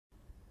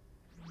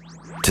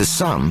To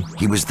some,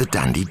 he was the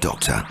dandy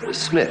doctor.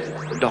 Smith,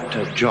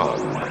 Dr.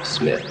 John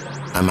Smith.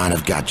 A man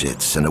of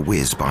gadgets and a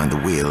whiz behind the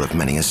wheel of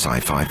many a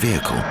sci-fi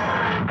vehicle.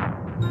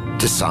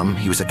 To some,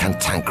 he was a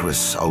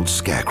cantankerous old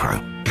scarecrow.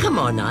 Come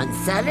on, Aunt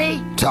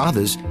Sally. To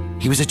others,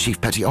 he was a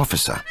chief petty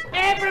officer.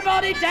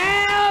 Everybody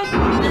down!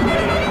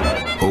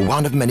 Or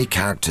one of many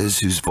characters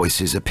whose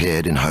voices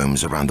appeared in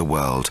homes around the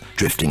world,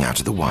 drifting out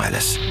of the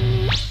wireless.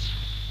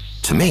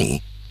 To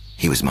me,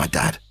 he was my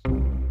dad.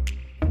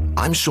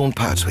 I'm Jon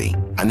Pertwee,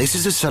 and this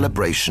is a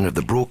celebration of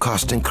the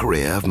broadcasting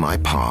career of my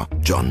pa,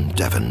 John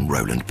Devon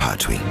Roland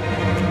Pertwee.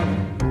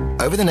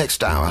 Over the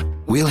next hour,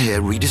 we'll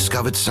hear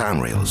rediscovered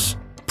sound reels,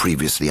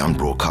 previously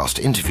unbroadcast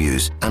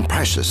interviews, and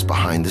precious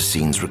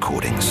behind-the-scenes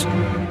recordings.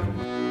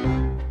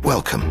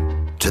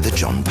 Welcome to the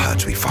Jon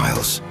Pertwee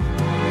Files.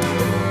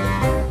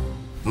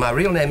 My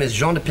real name is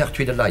Jon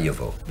Pertwee de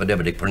Layevo, but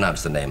nobody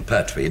pronounced the name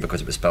Pertwee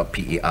because it was spelled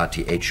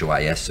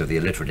P-E-R-T-H-U-I-S, so the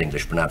illiterate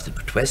English pronounced it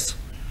Pertwis.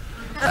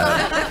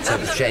 So it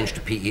was changed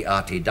to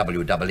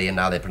P-E-R-T-W-E-E, and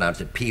now they pronounce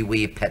it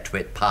Pee-wee,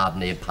 Petwit,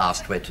 Pardney,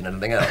 Pastwit, and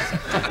everything else.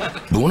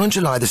 Born on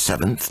July the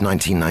 7th,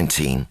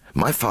 1919,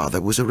 my father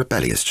was a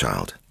rebellious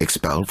child.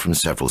 Expelled from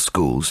several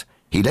schools,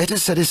 he later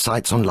set his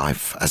sights on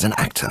life as an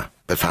actor,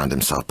 but found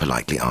himself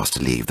politely asked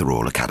to leave the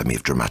Royal Academy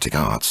of Dramatic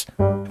Arts.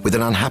 With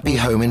an unhappy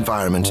home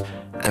environment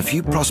and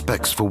few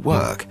prospects for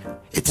work,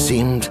 it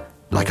seemed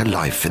like a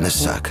life in the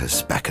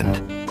circus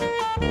beckoned.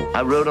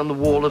 I rode on the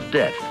wall of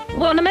death.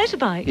 What, on a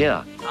motorbike?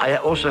 Yeah. I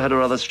also had a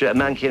rather straight... A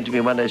man came to me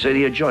one day and said,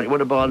 "Here, John, you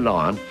want to buy a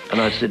lion?"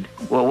 And I said,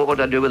 "Well, what would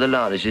I do with a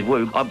lion?" He said,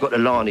 "Well, I've got a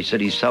lion." He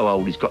said, "He's so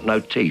old, he's got no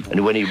teeth.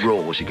 And when he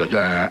roars, he goes,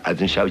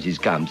 and shows his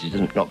gums. He's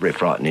not very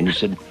frightening." He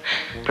said,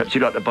 "Perhaps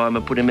you'd like to buy him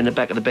and put him in the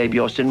back of the baby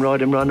horse and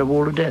ride him round the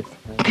wall of death."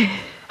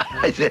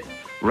 I said,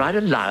 "Ride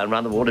a lion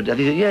round the wall of death?"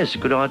 He said, "Yes, a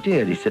good idea."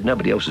 And he said,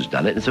 "Nobody else has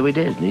done it," and so he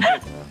did. And he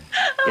did.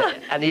 Yeah,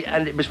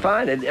 and it was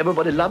fine, and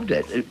everybody loved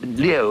it.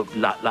 Leo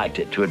liked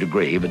it to a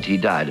degree, but he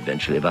died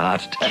eventually of a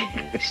heart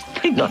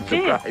attack. Not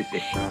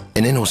surprising.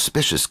 An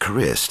inauspicious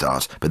career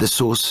start, but the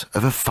source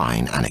of a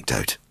fine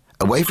anecdote.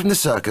 Away from the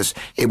circus,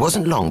 it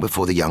wasn't long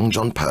before the young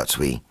Jon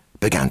Pertwee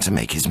began to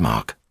make his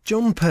mark.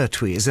 Jon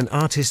Pertwee is an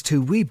artist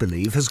who we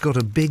believe has got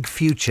a big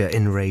future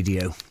in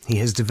radio. He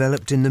has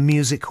developed in the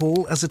music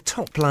hall as a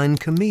top-line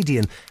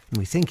comedian, and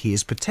we think he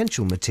is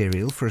potential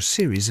material for a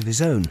series of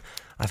his own.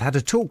 I've had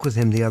a talk with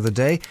him the other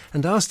day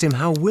and asked him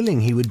how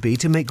willing he would be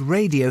to make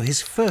radio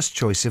his first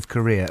choice of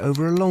career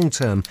over a long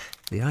term.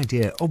 The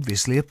idea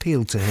obviously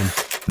appealed to him.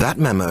 That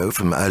memo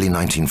from early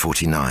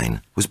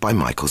 1949 was by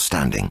Michael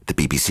Standing, the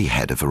BBC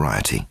head of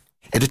Variety.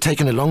 It had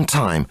taken a long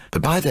time,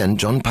 but by then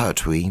Jon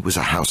Pertwee was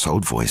a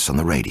household voice on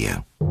the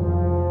radio.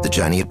 The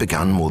journey had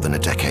begun more than a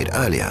decade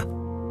earlier.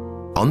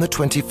 On the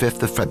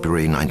 25th of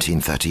February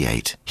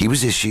 1938, he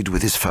was issued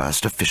with his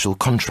first official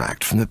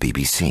contract from the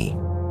BBC.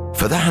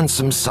 For the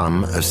handsome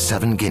sum of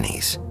 7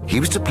 guineas, he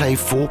was to play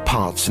 4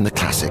 parts in the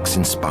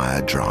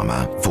classics-inspired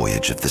drama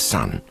Voyage of the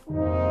Sun.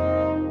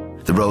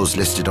 The roles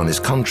listed on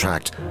his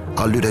contract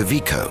are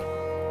Ludovico,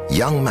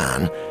 Young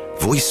Man,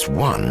 Voice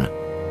 1,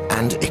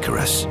 and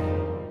Icarus.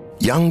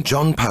 Young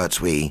Jon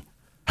Pertwee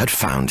had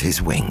found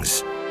his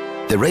wings.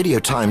 The Radio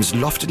Times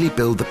loftily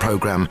billed the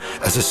programme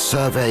as a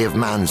survey of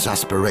man's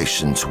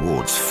aspiration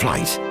towards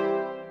flight,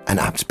 an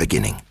apt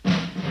beginning.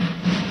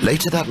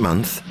 Later that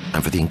month,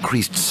 and for the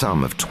increased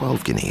sum of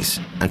 12 guineas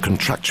and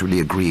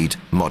contractually agreed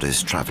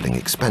modest travelling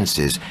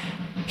expenses,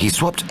 he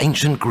swapped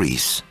ancient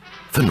Greece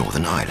for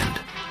Northern Ireland.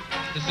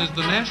 This is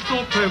the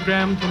national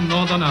programme from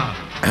Northern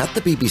Ireland. At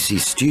the BBC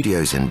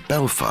studios in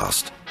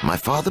Belfast, my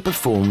father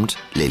performed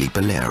Lily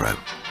Bolero,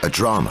 a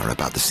drama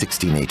about the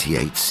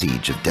 1688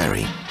 siege of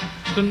Derry.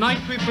 Tonight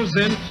we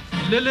present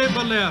Lily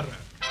Bolero,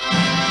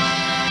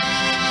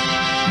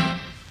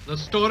 the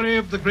story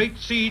of the great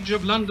siege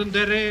of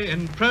Londonderry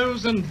in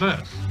prose and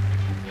verse.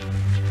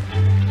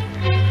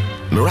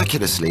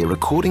 Miraculously, a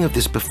recording of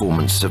this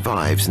performance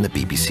survives in the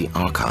BBC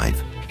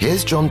archive.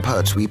 Here's Jon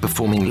Pertwee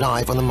performing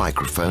live on the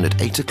microphone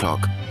at 8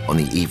 o'clock on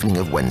the evening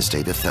of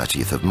Wednesday the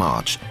 30th of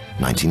March,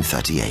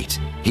 1938.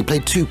 He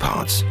played 2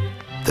 parts,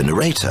 the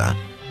narrator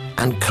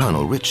and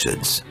Colonel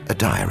Richards, a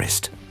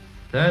diarist.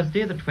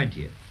 Thursday the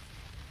 20th.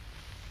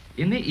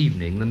 In the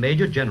evening, the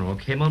Major General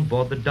came on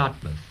board the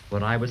Dartmouth,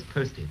 where I was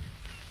posted,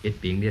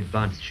 it being the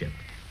advance ship,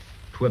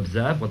 to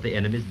observe what the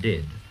enemies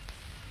did.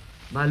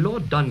 My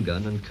Lord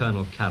Dungan and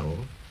Colonel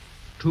Carroll,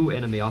 2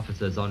 enemy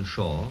officers on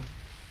shore,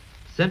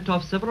 sent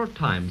off several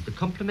times to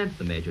compliment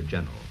the Major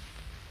General,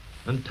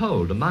 and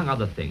told, among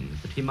other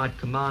things, that he might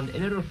command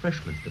any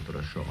refreshments to put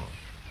ashore,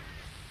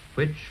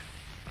 which,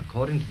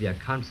 according to the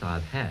accounts I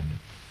have had,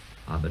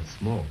 are but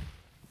small.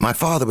 My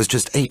father was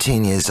just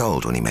 18 years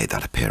old when he made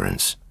that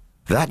appearance.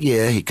 That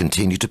year, he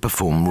continued to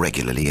perform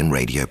regularly in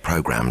radio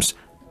programmes,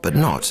 but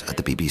not at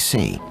the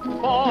BBC.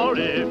 For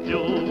if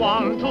you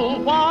want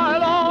to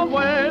while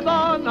away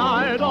the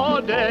night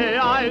or day,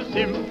 I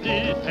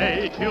simply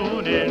say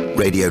tune in.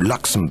 Radio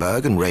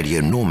Luxembourg and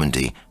Radio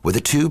Normandy were the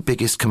two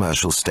biggest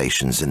commercial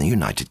stations in the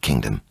United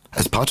Kingdom.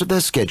 As part of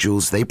their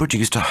schedules, they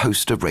produced a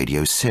host of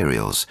radio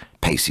serials,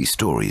 pacey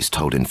stories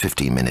told in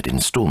 15-minute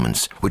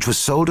installments, which were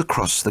sold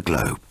across the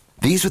globe.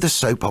 These were the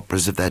soap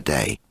operas of their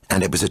day,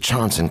 and it was a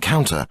chance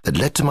encounter that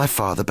led to my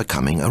father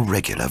becoming a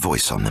regular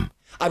voice on them.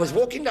 I was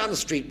walking down the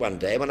street one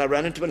day when I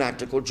ran into an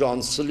actor called Jon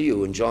Pertwee,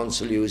 and Jon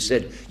Pertwee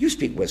said, "You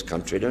speak West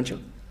Country, don't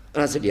you?"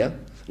 And I said, "Yeah."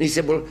 And he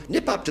said, "Well,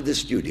 nip up to this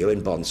studio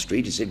in Bond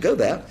Street." He said, "Go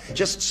there,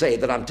 just say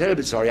that I'm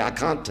terribly sorry I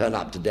can't turn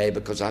up today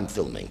because I'm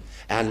filming,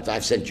 and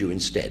I've sent you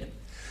instead."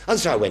 And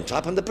so I went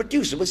up, and the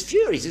producer was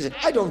furious. He said,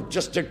 "I don't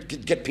just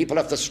get people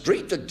off the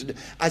street."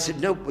 I said,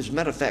 "No, as a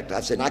matter of fact,"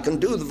 I said, "I can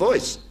do the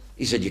voice."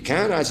 He said, "You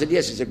can?" I said,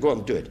 "Yes." He said, "Go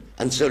on, do it."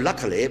 And so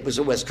luckily it was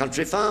a West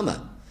Country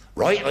farmer.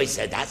 "Right," I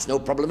said, "that's no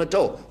problem at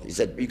all." He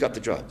said, "You got the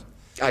job."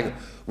 I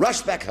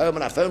rushed back home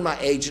and I phoned my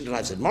agent and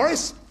I said,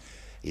 "Morris?"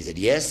 He said,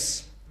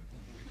 "Yes."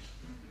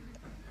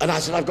 And I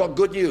said, "I've got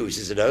good news."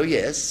 He said, "Oh,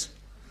 yes."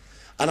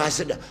 And I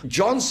said,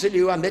 "Jon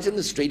Pertwee, I met in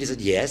the street." He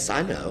said, "Yes,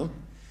 I know."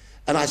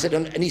 And I said,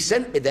 and he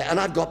sent me there, and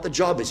I've got the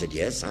job. He said,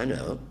 "Yes, I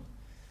know."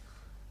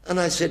 And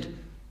I said,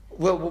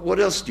 "Well, what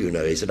else do you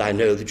know?" He said, "I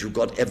know that you've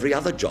got every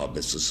other job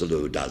Mr.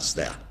 Selous does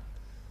there."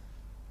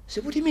 I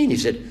said, "What do you mean?" He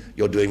said,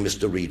 "You're doing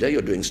Mr. Reader,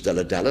 you're doing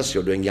Stella Dallas,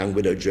 you're doing Young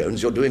Widow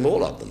Jones, you're doing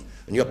all of them,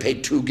 and you're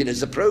paid 2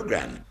 guineas a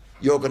programme.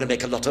 You're going to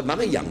make a lot of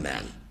money, young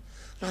man."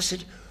 And I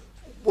said,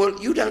 "Well,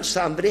 you don't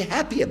sound very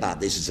happy about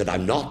this." He said,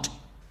 "I'm not."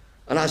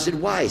 And I said,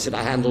 "Why?" He said,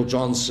 "I handle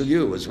Jon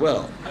Pertwee as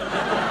well."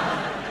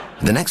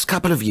 The next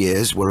couple of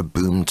years were a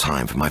boom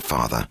time for my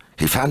father.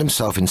 He found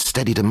himself in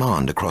steady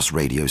demand across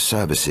radio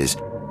services.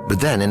 But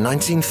then in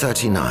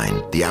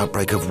 1939, the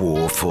outbreak of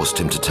war forced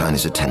him to turn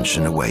his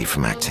attention away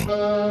from acting.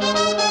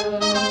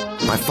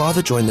 My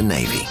father joined the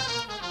Navy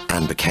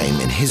and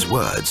became, in his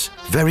words,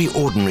 very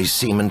ordinary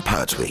Seaman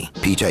Pertwee,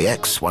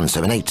 PJX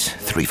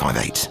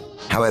 178358.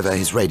 However,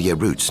 his radio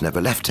roots never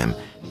left him.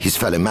 His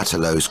fellow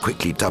Matelots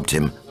quickly dubbed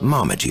him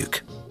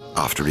Marmaduke,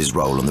 after his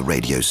role on the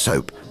radio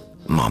soap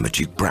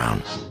Marmaduke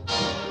Brown.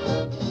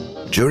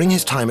 During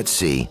his time at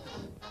sea,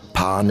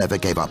 Pa never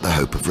gave up the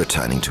hope of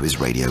returning to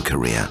his radio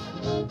career.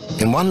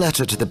 In one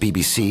letter to the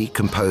BBC,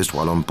 composed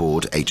while on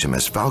board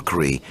HMS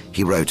Valkyrie,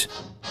 he wrote,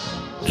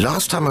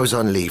 "Last time I was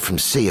on leave from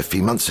sea a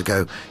few months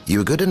ago, you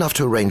were good enough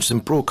to arrange some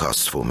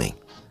broadcasts for me.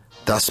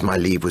 Thus my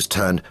leave was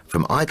turned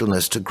from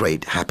idleness to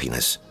great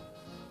happiness.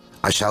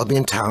 I shall be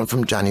in town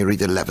from January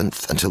the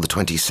 11th until the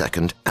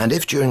 22nd, and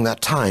if during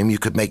that time you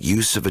could make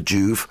use of a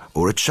juve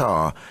or a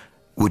char,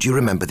 would you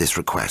remember this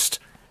request?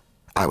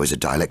 I was a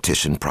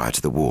dialectician prior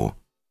to the war.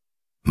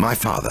 My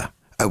father,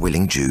 a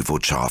willing juve or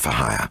char for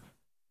hire."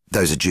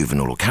 Those are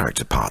juvenile or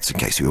character parts, in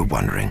case you were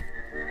wondering.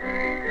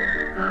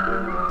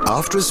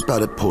 After a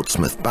spell at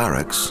Portsmouth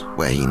Barracks,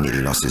 where he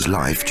nearly lost his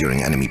life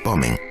during enemy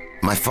bombing,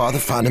 my father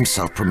found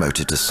himself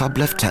promoted to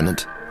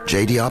Sub-Lieutenant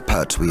JDR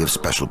Pertwee of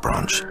Special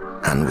Branch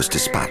and was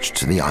dispatched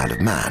to the Isle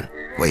of Man,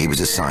 where he was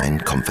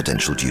assigned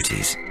confidential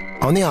duties.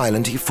 On the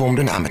island, he formed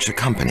an amateur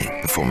company,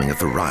 performing a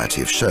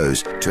variety of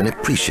shows to an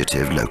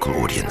appreciative local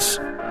audience.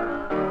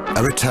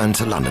 A return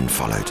to London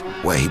followed,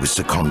 where he was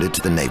seconded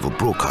to the Naval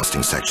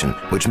Broadcasting Section,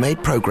 which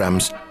made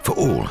programmes for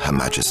all Her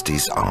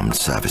Majesty's armed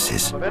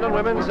services. For men and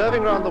women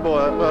serving round the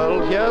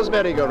world, here's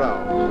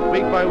merry-go-round.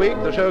 Week by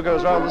week, the show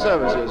goes round the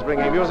services,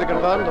 bringing music and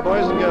fun to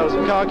boys and girls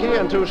in khaki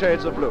and 2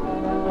 shades of blue.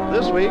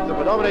 This week, the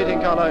predominating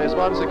colour is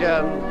once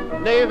again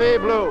navy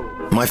blue.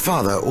 My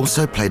father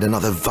also played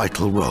another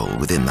vital role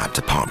within that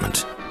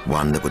department,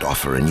 one that would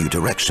offer a new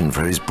direction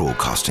for his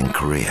broadcasting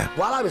career.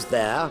 While I was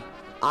there,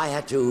 I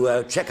had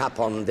to check up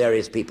on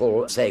various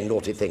people saying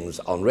naughty things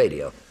on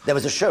radio. There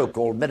was a show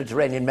called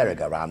Mediterranean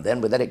Merry-Go-Round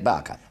then with Eric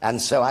Barker,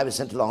 and so I was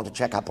sent along to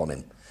check up on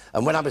him.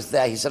 And when I was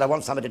there, he said, "I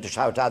want somebody to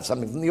shout out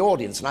something from the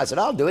audience." And I said,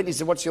 "I'll do it." He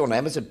said, "What's your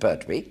name?" I said,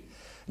 "Pertwee."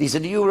 And he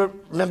said, "Are you a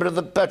member of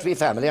the Pertwee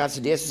family?" I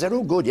said, "Yes." He said,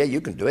 "Oh, good, yeah, you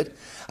can do it."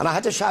 And I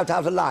had to shout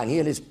out a line. He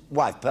and his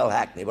wife, Pearl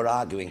Hackney, were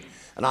arguing,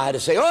 and I had to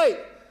say, "Oi,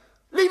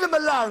 leave him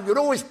alone, you're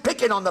always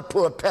picking on the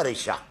poor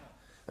perisher."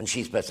 And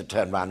she's supposed to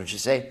turn round and she'd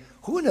say,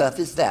 "Who on earth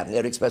is that?" And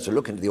Eric's supposed to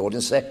look into the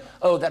audience and say,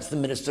 "Oh, that's the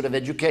Minister of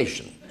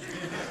Education."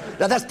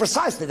 Now, that's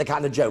precisely the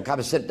kind of joke I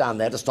was sent down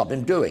there to stop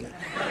him doing.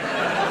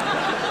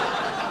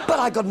 But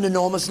I got an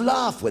enormous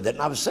laugh with it,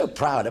 and I was so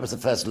proud. It was the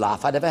first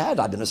laugh I'd ever had.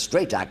 I'd been a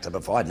straight actor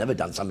before. I'd never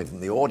done something from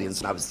the audience,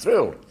 and I was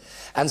thrilled.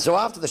 And so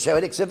after the show,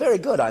 Eric said, "Very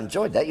good, I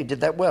enjoyed that. You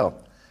did that well."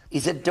 He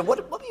said,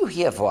 what were you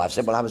here for?" I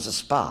said, "Well, I was a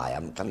spy.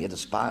 I'm coming here to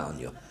spy on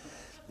you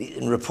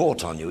and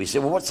report on you." He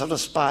said, "Well, what sort of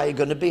spy are you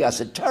going to be?" I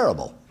said,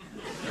 "Terrible."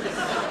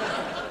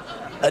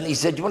 And he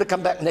said, "Do you want to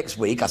come back next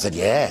week?" I said,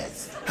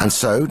 "Yes." And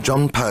so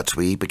Jon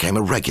Pertwee became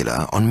a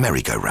regular on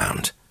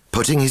Merry-Go-Round,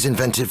 putting his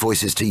inventive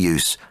voices to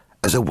use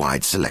as a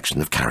wide selection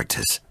of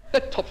characters.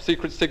 That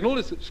top-secret signal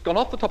has gone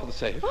off the top of the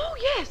safe. Oh,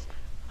 yes.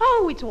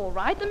 Oh, it's all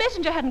right. The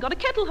messenger hadn't got a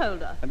kettle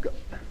holder.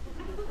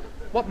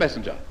 What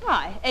messenger?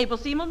 Why, able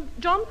seaman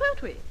Jon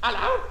Pertwee.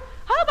 Hello?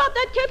 How about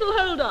that kettle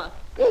holder?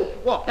 Oh,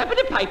 what? That bit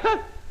of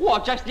paper? Oh, I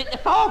just lit the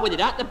fire with it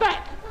out the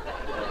back.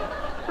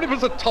 But it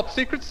was a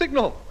top-secret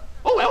signal.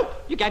 Oh, well,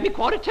 you gave me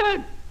quite a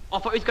turn. I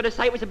thought he was going to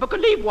say it was a book of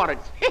leave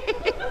warrants.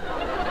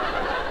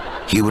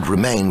 He would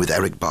remain with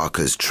Eric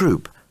Barker's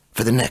troupe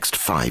for the next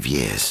 5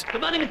 years.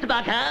 Good morning, Mr.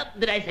 Barker.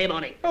 Did I say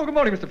morning? Oh, good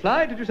morning, Mr.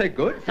 Fly. Did you say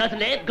good?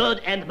 Certainly, good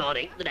and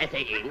morning. Did I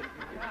say ing?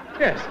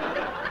 Yes.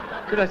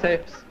 Did I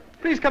say...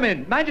 Please come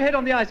in. Mind your head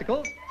on the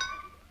icicles.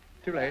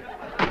 Too late.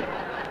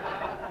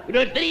 You know,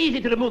 it's very easy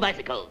to remove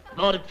icicles. The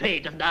Board of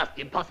Trade doesn't ask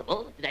the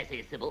impossible. Did I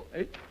say civil?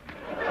 To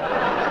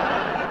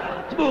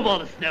move all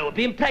the snow would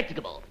be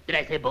impracticable. Did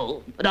I say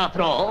bull? And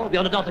after all, we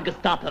are not a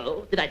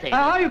Gestapo. Did I say...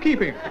 How are you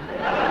keeping?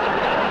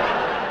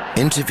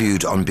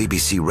 Interviewed on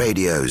BBC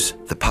Radio's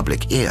The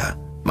Public Ear,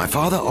 my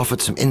father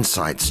offered some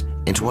insights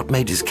into what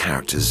made his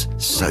characters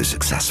so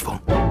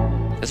successful.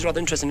 There's a rather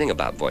interesting thing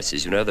about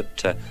voices, you know,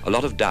 that a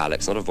lot of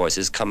dialects, a lot of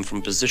voices come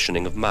from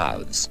positioning of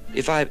mouths.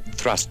 If I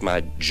thrust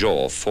my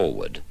jaw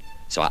forward,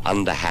 so I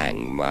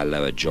underhang my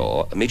lower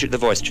jaw, immediately the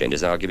voice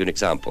changes. I'll give you an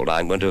example.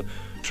 I'm going to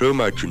throw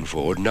my chin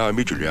forward, and now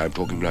immediately I'm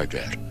talking like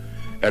that.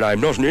 And I'm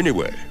not in any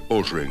way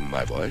altering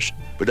my voice,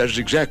 but that is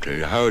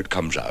exactly how it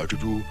comes out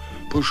if you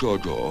push your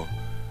jaw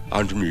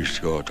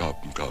underneath your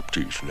top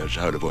teeth, and that's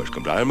how the voice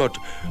comes out. I'm not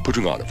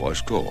putting on a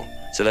voice at all.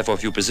 So therefore,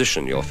 if you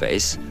position your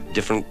face,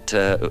 different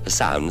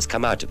sounds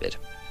come out of it.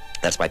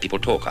 That's why people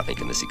talk, I think,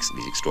 in these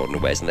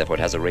extraordinary ways, and therefore it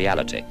has a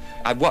reality.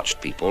 I've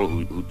watched people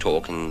who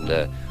talk, and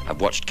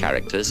I've watched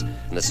characters,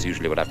 and this is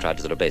usually what I've tried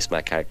to sort of base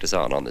my characters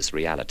on this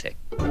reality.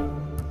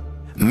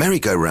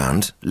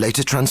 Merry-go-round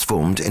later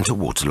transformed into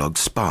waterlogged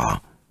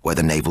spa, where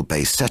the naval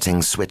base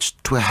setting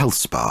switched to a health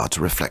spa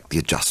to reflect the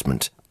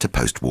adjustment to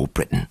post-war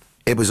Britain.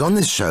 It was on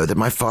this show that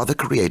my father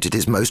created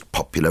his most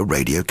popular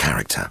radio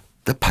character,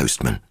 the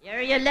postman. Here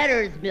are your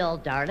letters, Bill,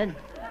 darling.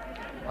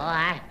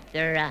 Oh,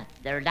 they're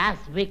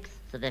last week's,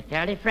 so they're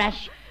fairly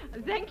fresh.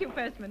 Thank you,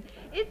 postman.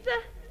 Is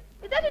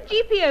that a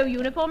GPO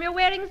uniform you're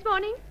wearing this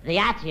morning? The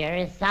hat here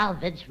is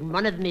salvage from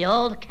one of my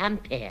old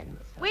campaigns.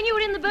 When you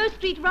were in the Bow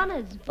Street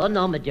Runners? Oh,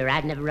 no, my dear,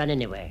 I'd never run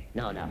anywhere.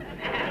 No. No,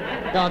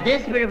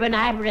 this were when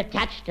I were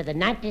attached to the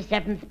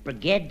 97th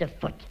Brigade of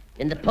Foot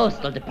in the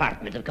Postal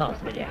Department, of course,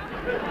 my dear.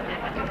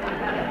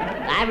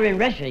 I were in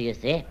Russia, you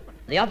see.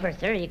 The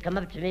officer, he come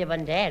up to me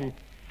one day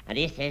and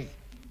he says,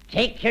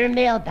 "Take your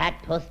mail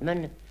back,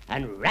 postman,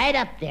 and right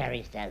up there,"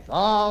 he says,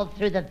 "all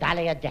through the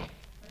Valley of Death.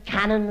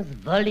 Cannons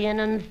volleying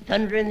and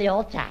thundering the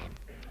whole time."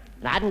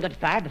 And I hadn't got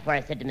far before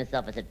I said to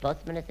myself, I said,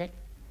 "Postman," I said,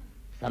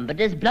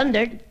 "somebody's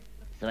blundered."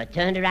 So I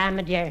turned around,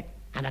 my dear,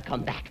 and I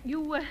come back.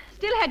 You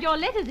still had your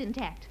letters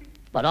intact?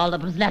 But all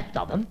that was left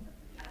of them.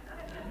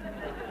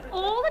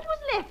 All that was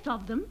left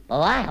of them?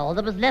 Oh, aye, all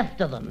that was left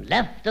of them.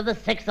 Left of the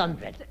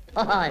 600.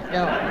 Oh,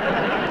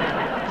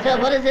 so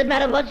what does it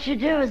matter what you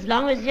do as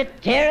long as you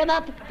tear them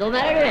up? Don't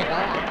matter it.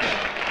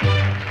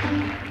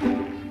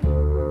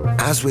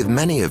 As with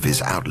many of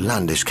his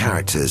outlandish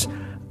characters,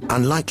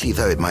 unlikely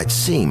though it might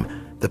seem,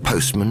 the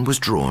postman was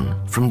drawn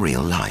from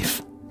real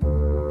life.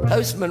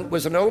 Postman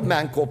was an old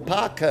man called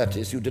Pa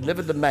Curtis who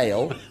delivered the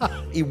mail.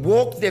 He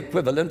walked the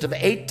equivalent of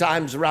 8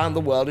 times around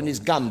the world in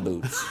his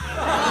gumboots.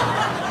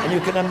 And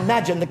you can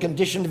imagine the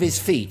condition of his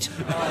feet.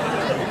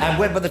 And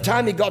by the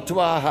time he got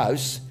to our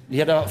house, he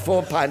had about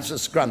 4 pints of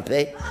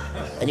scrumpy.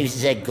 And he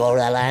said,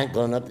 "Gorell, I ain't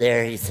going up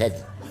there." He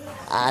said,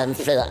 I'm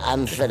fed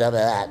up of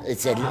that." He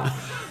said,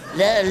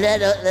 let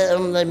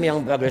them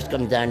young buggers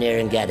come down here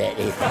and get it.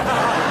 He said,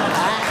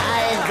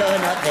 I ain't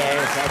going up there,"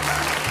 he said.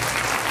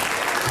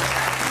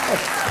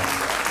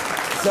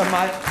 So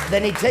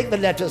then he'd take the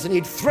letters and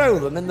he'd throw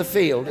them in the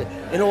field,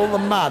 in all the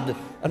mud.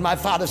 And my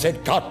father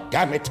said, "God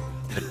damn it,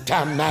 the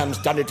damn man's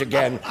done it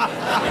again.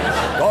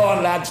 Go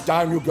on, lads,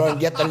 down you go and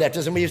get the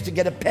letters." And we used to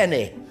get a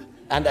penny.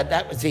 And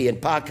that was he,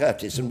 and Pa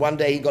Curtis. And one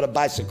day he got a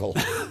bicycle.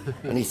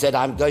 And he said,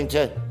 "I'm going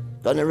to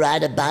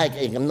ride a bike.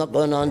 I'm not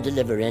going on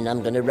delivering.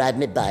 I'm going to ride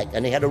my bike."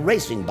 And he had a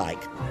racing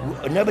bike.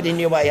 Nobody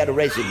knew why he had a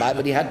racing bike,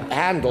 but he had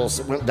handles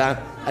that went down,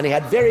 and he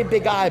had very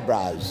big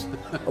eyebrows.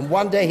 And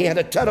one day he had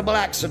a terrible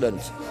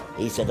accident.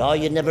 He said, "Oh,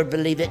 you'd never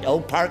believe it.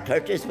 Old Pa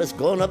Curtis was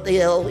going up the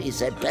hill," he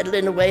said,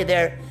 "pedaling away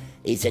there."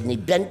 He said, and he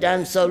bent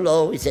down so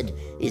low, he said,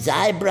 his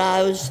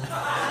eyebrows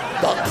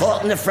got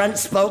caught in the front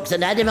spokes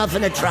and had him off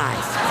in a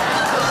trice.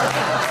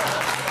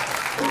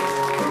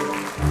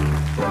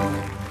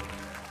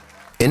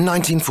 In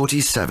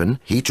 1947,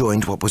 he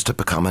joined what was to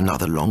become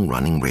another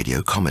long-running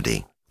radio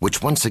comedy,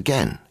 which once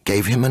again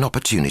gave him an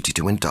opportunity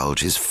to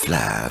indulge his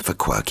flair for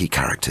quirky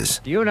characters.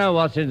 Do you know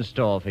what's in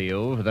store for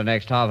you for the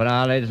next half an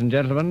hour, ladies and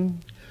gentlemen?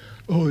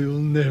 Oh, you'll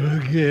never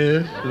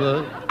guess.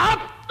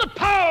 Up the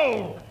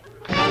pole!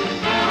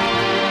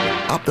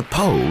 Up the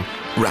Pole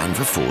ran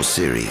for 4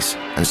 series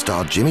and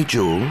starred Jimmy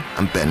Jewell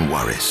and Ben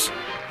Warris.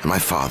 And my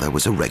father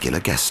was a regular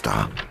guest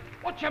star.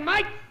 What's your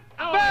mate?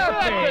 Oh,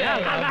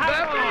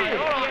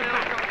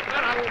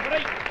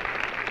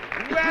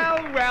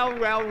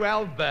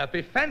 Well,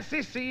 Burpee,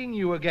 fancy seeing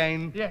you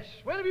again. Yes.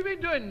 What have you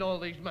been doing all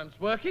these months?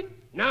 Working?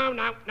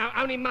 No,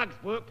 only Mug's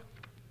work.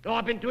 No,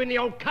 I've been doing the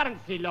old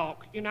currency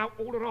lark,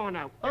 all that I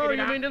know. Oh,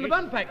 you mean in the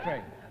bun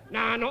factory?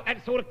 No, not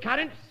that sort of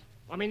currents.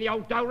 I mean the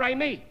old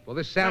do-re-mi. Well,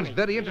 this sounds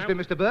very interesting,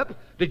 Mr. Burp.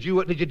 Did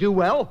you do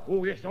well?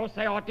 Oh, yes, I'll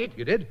say I did.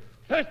 You did?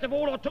 First of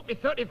all, I took me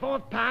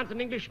 £35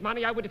 in English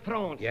money over to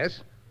France.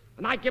 Yes.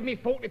 And they give me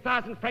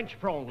 40,000 French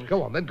francs.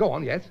 Go on, then. Go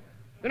on, yes.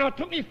 Then I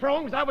took me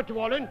francs over to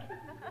Holland,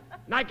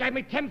 and they gave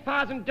me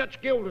 10,000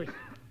 Dutch guilders.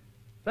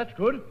 That's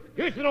good.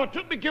 Yes, and I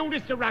took me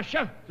guilders to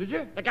Russia. Did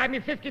you? They gave me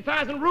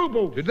 50,000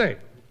 rubles. Did they?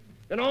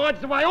 Then I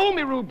hid away all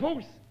my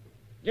rubles.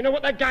 You know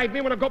what they gave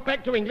me when I got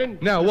back to England?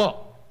 No,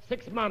 what?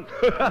 6 months.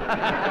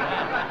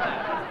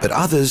 But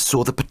others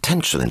saw the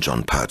potential in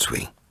Jon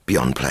Pertwee,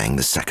 beyond playing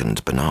the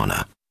second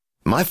banana.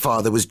 My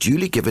father was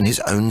duly given his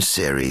own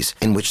series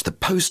in which the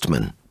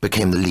postman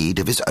became the lead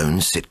of his own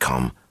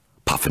sitcom,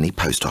 Puffiney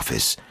Post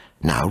Office,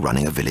 now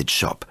running a village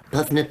shop.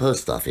 Puffiney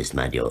Post Office,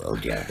 my dear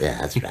old dear. Yeah,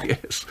 that's right.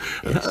 Yes.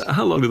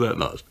 How long did that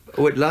last?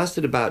 Oh, it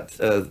lasted about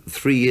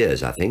 3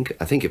 years, I think.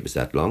 I think it was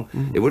that long.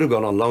 It would have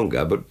gone on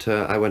longer, but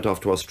I went off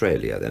to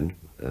Australia then.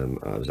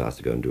 I was asked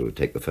to go and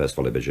take the first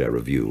Folie Bergère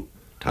review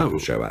title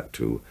show out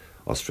to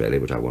Australia,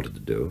 which I wanted to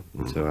do.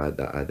 And so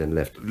I then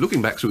left.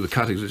 Looking back through the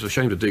cuttings, it's a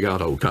shame to dig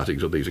out old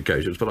cuttings on these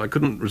occasions, but I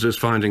couldn't resist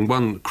finding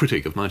one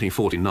critic of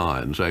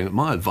 1949 saying that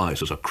my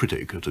advice as a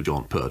critic to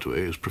Jon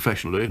Pertwee is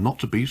professionally not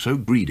to be so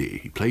greedy.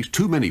 He plays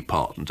too many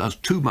parts and does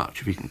too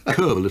much. If he can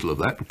curb a little of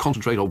that and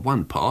concentrate on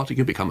one part, he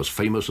can become as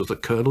famous as the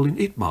Colonel in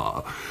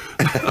Itmar.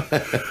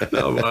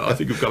 Now, I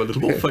think you've become a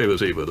little more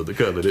famous even than the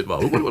Colonel in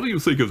Itmar. What do you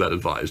think of that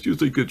advice? Do you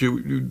think that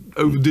you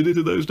overdid it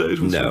in those days?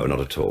 No,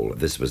 not at all.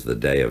 This was the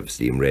day of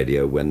steam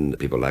radio when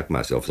people like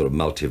myself, sort of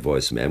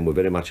multi-voice men, were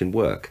very much in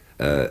work.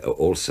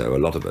 Also, a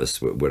lot of us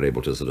were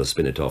able to sort of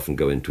spin it off and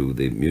go into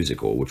the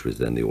music hall, which was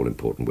then the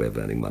all-important way of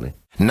earning money.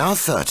 Now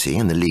 30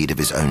 and the lead of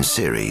his own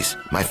series,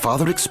 my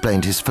father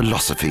explained his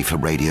philosophy for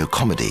radio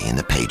comedy in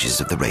the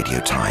pages of the Radio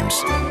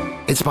Times.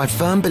 It's my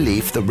firm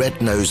belief the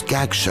red-nosed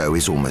gag show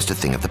is almost a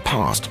thing of the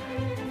past.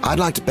 I'd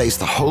like to base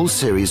the whole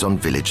series on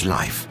village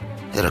life.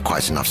 There are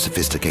quite enough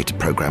sophisticated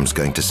programs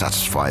going to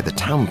satisfy the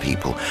town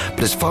people,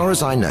 but as far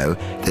as I know,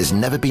 there's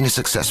never been a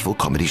successful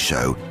comedy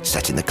show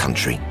set in the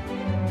country.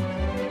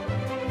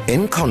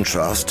 In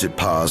contrast to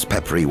Pa's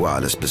peppery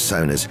wireless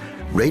personas,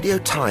 Radio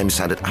Times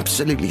sounded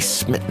absolutely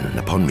smitten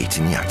upon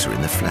meeting the actor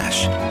in the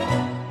flesh.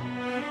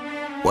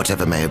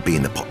 Whatever may have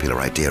been the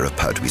popular idea of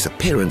Pertwee's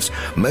appearance,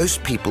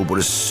 most people were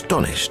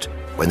astonished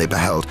when they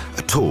beheld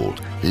a tall,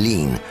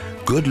 lean,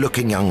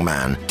 good-looking young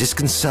man,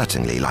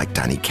 disconcertingly like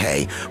Danny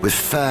Kaye, with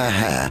fair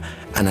hair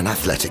and an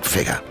athletic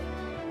figure.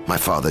 My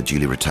father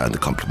duly returned the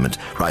compliment,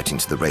 writing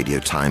to the Radio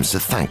Times to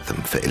thank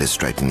them for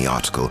illustrating the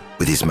article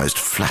with his most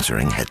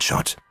flattering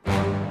headshot.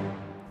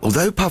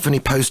 Although Puffiney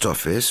Post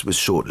Office was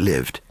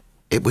short-lived,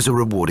 it was a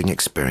rewarding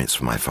experience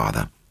for my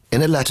father.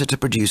 In a letter to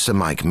producer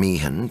Mike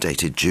Meehan,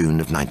 dated June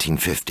of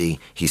 1950,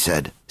 he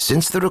said,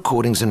 "Since the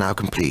recordings are now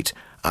complete,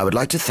 I would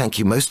like to thank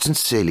you most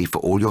sincerely for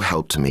all your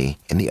help to me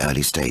in the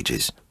early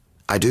stages.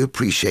 I do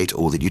appreciate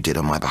all that you did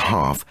on my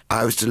behalf.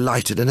 I was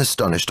delighted and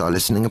astonished our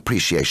listening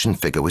appreciation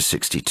figure was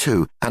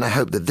 62, and I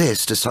hope that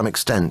this, to some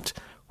extent,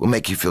 will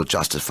make you feel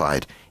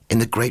justified in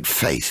the great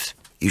faith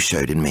you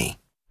showed in me."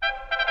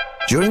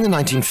 During the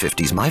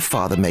 1950s, my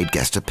father made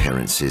guest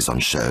appearances on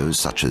shows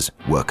such as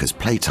Workers'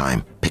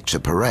 Playtime, Picture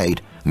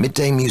Parade,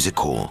 Midday Music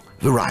Hall,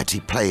 Variety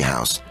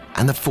Playhouse,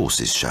 and The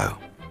Forces Show.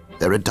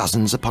 There are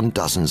dozens upon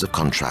dozens of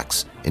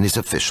contracts in his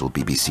official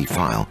BBC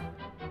file.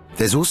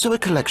 There's also a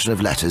collection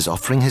of letters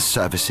offering his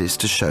services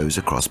to shows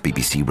across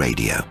BBC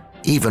Radio,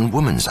 even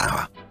Woman's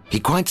Hour. He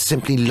quite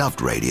simply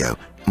loved radio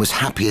and was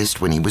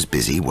happiest when he was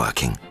busy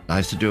working. I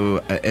used to do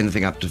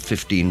anything up to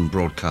 15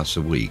 broadcasts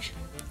a week.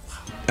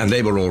 And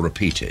they were all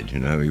repeated, you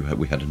know.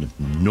 We had an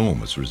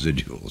enormous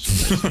residuals,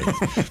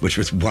 which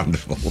was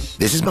wonderful.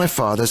 This is my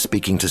father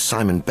speaking to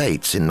Simon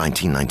Bates in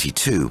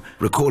 1992,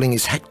 recalling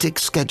his hectic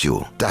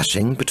schedule,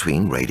 dashing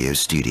between radio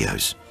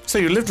studios. So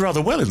you lived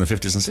rather well in the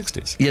 50s and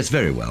 60s? Yes,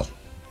 very well.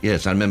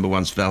 Yes, I remember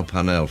once Val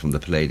Parnell from the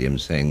Palladium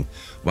saying,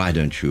 "Why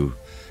don't you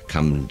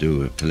come and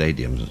do a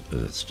Palladium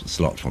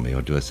slot for me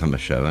or do a summer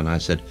show?" And I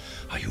said,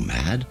 "Are you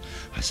mad?"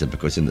 I said,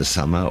 "Because in the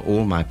summer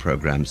all my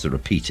programs are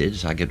repeated,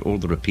 so I get all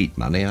the repeat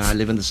money, and I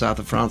live in the south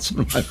of France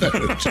on my boat."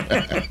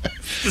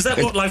 Was that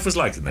what life was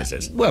like in those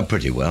days? Well,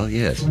 pretty well,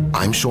 yes.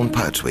 I'm Jon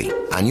Pertwee,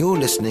 and you're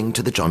listening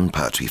to the Jon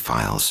Pertwee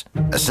Files,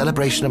 a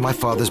celebration of my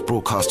father's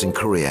broadcasting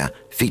career,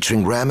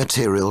 featuring rare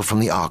material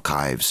from the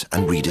archives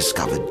and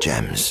rediscovered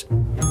gems.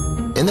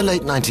 In the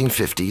late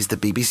 1950s, the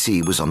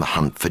BBC was on the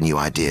hunt for new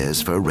ideas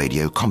for a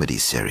radio comedy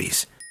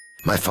series.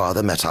 My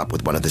father met up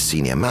with one of the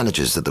senior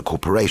managers at the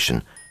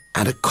corporation,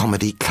 and a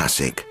comedy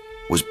classic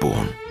was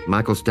born.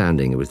 Michael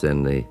Standing, who was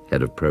then the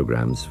head of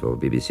programmes for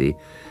BBC,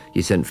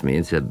 he sent for me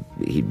and said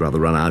he'd rather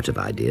run out of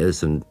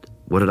ideas, and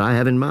what did I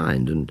have in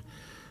mind? And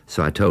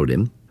so I told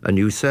him a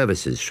new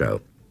services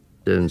show.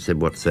 And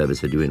said, "What service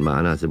had you in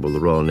mind?" I said, "Well, the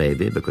Royal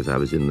Navy," because I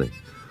was in the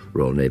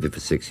Royal Navy for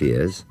 6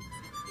 years.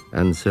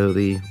 And so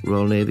the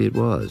Royal Navy it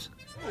was.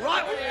 All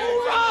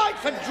right,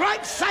 for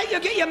Drake's sake, you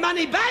get your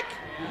money back.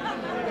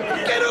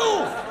 Get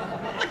off!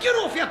 Get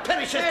off, you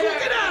perishers!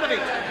 Get out of it!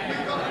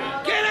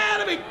 Get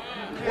out of it!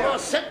 Well, I'll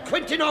set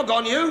Quentin Hogg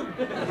on you.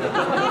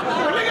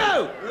 Let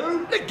go.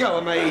 Let go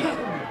of me.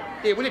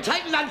 Here, will you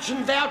take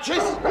luncheon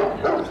vouchers?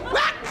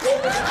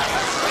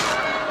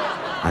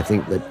 I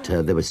think that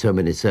there were so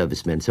many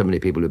servicemen, so many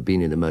people who've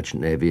been in the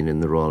Merchant Navy and in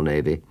the Royal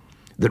Navy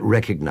that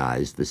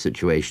recognised the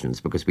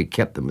situations because we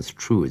kept them as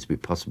true as we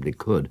possibly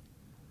could.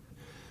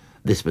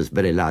 This was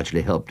very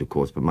largely helped, of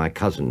course, by my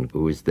cousin,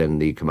 who was then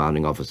the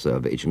commanding officer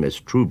of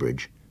HMS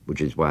Trowbridge,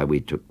 which is why we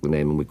took the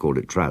name and we called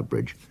it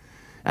Trowbridge.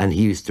 And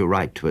he used to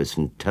write to us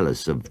and tell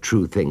us of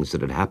true things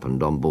that had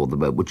happened on board the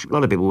boat, which a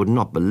lot of people would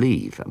not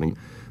believe. I mean,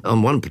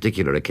 on one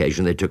particular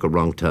occasion, they took a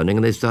wrong turning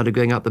and they started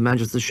going up the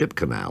Manchester Ship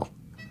Canal,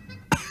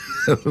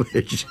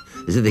 which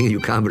is a thing you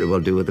can't very well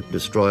do with a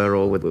destroyer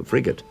or with a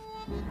frigate.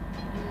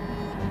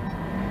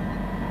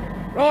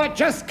 Right,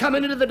 just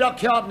coming into the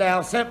dockyard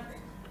now, sir.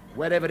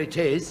 Wherever it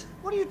is.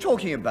 What are you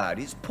talking about?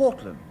 It's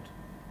Portland.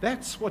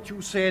 That's what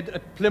you said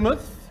at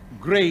Plymouth,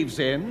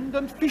 Gravesend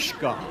and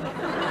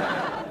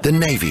Fishguard. The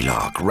Navy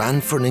Lark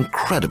ran for an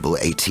incredible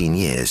 18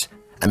 years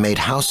and made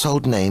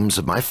household names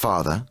of my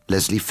father,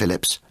 Leslie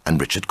Phillips,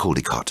 and Richard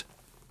Caldecott.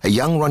 A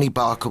young Ronnie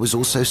Barker was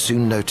also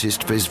soon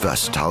noticed for his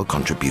versatile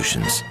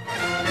contributions.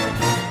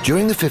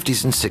 During the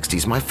 50s and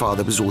 60s, my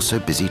father was also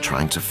busy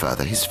trying to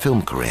further his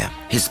film career.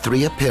 His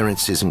 3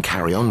 appearances in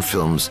carry-on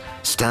films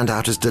stand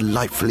out as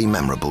delightfully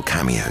memorable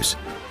cameos.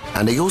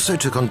 And he also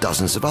took on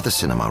dozens of other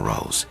cinema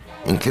roles,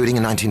 including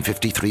a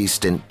 1953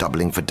 stint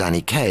doubling for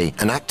Danny Kaye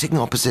and acting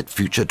opposite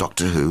future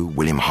Doctor Who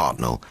William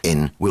Hartnell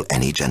in Will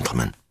Any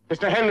Gentleman?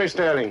 Mr. Henry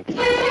Sterling.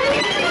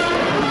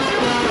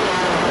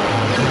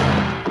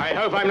 I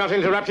hope I'm not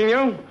interrupting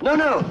you?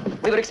 No,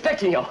 we were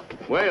expecting you.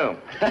 Were you?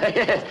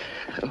 Yes.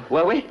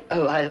 Were we?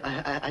 Oh,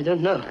 I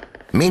don't know.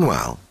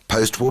 Meanwhile,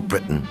 post-war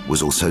Britain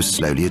was also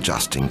slowly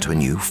adjusting to a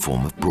new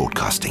form of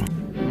broadcasting.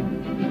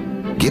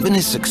 Given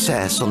his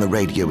success on the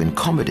radio in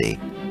comedy,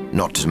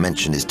 not to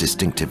mention his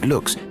distinctive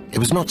looks, it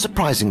was not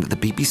surprising that the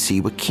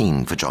BBC were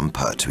keen for Jon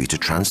Pertwee to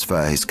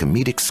transfer his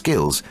comedic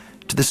skills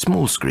to the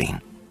small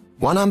screen.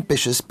 One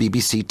ambitious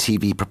BBC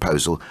TV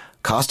proposal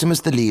cast him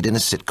as the lead in a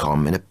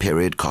sitcom in a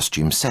period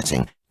costume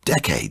setting,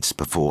 decades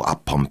before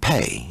Up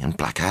Pompeii and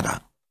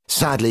Blackadder.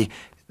 Sadly,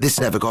 this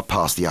never got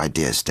past the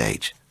idea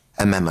stage.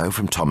 A memo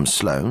from Tom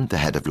Sloan, the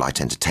head of Light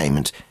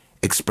Entertainment,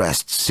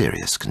 expressed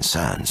serious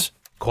concerns.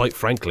 Quite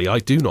frankly, I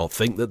do not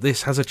think that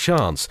this has a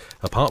chance.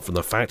 Apart from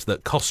the fact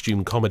that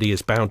costume comedy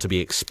is bound to be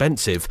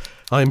expensive,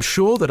 I am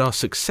sure that our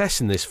success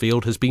in this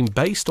field has been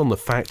based on the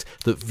fact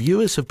that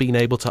viewers have been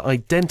able to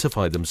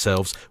identify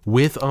themselves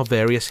with our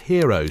various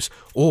heroes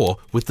or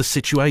with the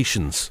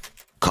situations.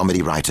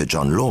 Comedy writer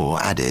John Law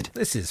added,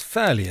 "This is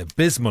fairly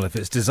abysmal if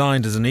it's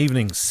designed as an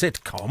evening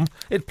sitcom.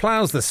 It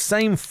ploughs the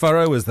same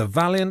furrow as the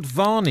valiant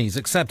Varneys,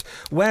 except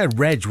where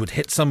Reg would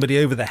hit somebody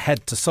over the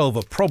head to solve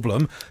a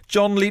problem,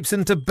 John leaps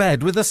into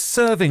bed with a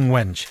serving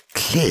wench."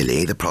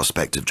 Clearly, the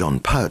prospect of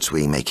Jon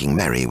Pertwee making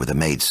merry with a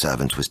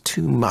maidservant was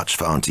too much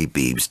for Auntie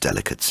Beebe's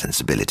delicate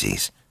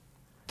sensibilities.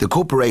 The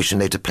corporation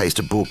later placed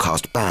a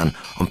broadcast ban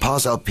on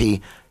Par's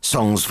LP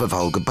Songs for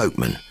Vulgar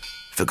Boatmen,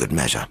 for good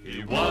measure.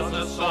 He was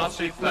a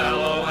saucy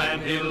fellow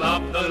and he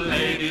loved the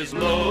ladies'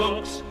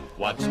 looks.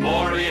 What's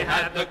more, he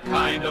had the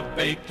kind of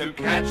bait to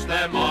catch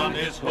them on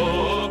his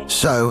hook.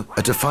 So,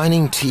 a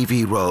defining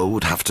TV role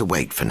would have to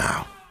wait for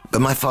now.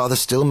 But my father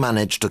still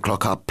managed to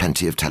clock up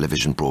plenty of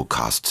television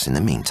broadcasts in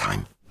the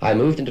meantime. I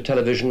moved into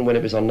television when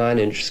it was on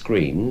 9-inch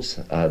screens.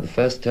 The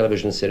first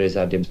television series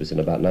I did was in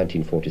about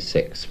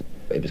 1946.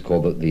 It was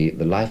called The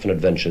Life and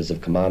Adventures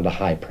of Commander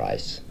High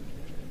Price.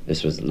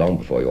 This was long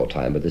before your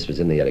time, but this was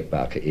in the Eric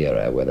Barker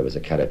era, where there was a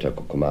character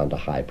called Commander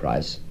High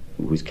Price,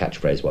 whose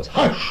catchphrase was,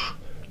 "Hush!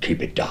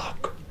 Keep it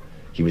dark."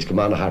 He was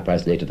Commander High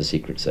Price later the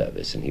Secret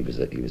Service, and he was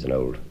an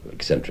old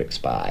eccentric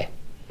spy.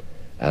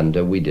 And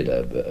we did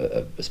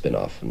a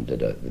spin-off and did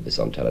this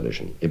on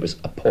television. It was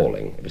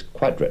appalling. It was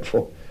quite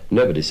dreadful.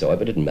 Nobody saw it,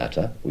 but it didn't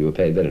matter. We were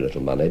paid very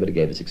little money, but it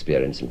gave us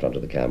experience in front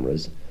of the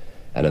cameras.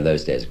 And in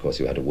those days, of course,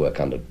 you had to work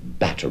under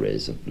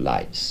batteries of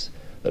lights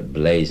that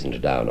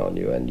blazoned down on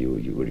you, and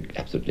you were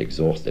absolutely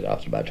exhausted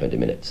after about 20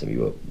 minutes, and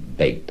you were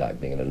baked like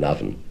being in an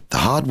oven. The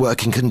hard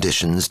working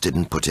conditions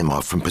didn't put him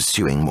off from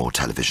pursuing more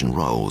television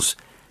roles.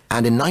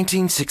 And in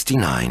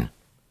 1969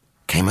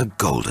 came a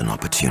golden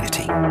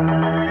opportunity.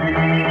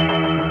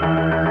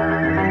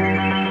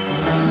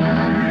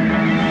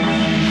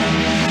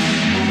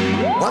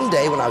 One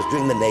day when I was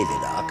doing the Navy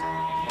Lark,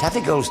 Taffy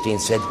Goldstein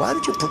said, "Why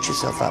don't you put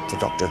yourself up for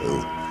Doctor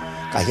Who?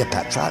 I hear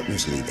Pat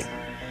Troughton's leaving."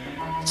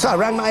 So I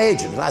rang my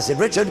agent and I said,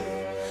 "Richard,"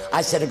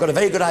 I said, "I've got a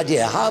very good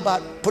idea. How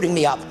about putting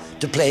me up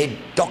to play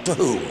Doctor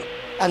Who?"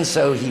 And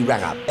so he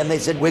rang up and they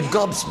said, "We're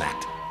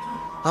gobsmacked.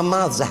 Our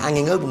mouths are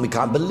hanging open. We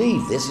can't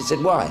believe this." He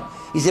said, "Why?"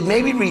 He said,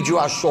 "May we read you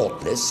our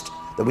short list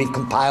that we've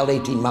compiled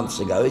 18 months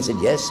ago?" He said,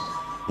 "Yes."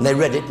 And they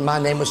read it and my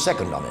name was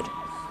second on it.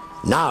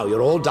 Now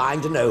you're all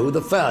dying to know who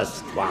the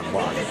first one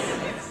was.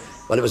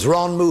 Well, it was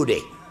Ron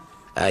Moody.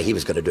 He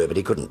was going to do it, but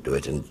he couldn't do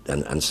it.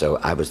 And so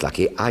I was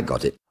lucky I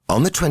got it.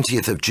 On the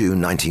 20th of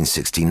June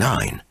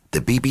 1969, the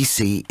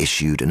BBC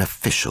issued an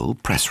official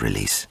press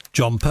release.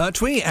 Jon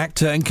Pertwee,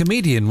 actor and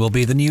comedian, will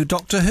be the new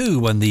Doctor Who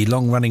when the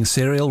long-running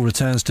serial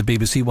returns to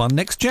BBC One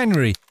next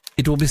January.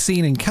 It will be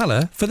seen in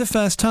colour for the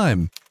first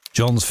time.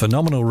 Jon's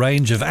phenomenal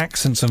range of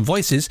accents and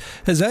voices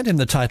has earned him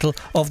the title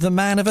of the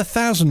Man of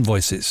 1,000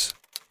 Voices.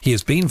 He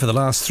has been for the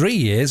last 3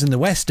 years in the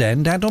West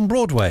End and on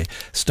Broadway,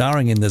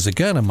 starring in There's a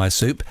Girl in My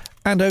Soup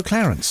and Oh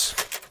Clarence.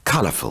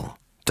 Colourful,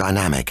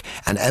 dynamic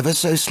and ever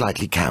so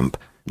slightly camp,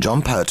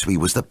 Jon Pertwee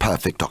was the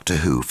perfect Doctor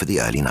Who for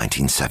the early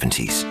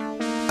 1970s.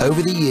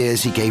 Over the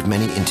years he gave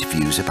many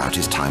interviews about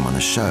his time on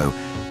the show,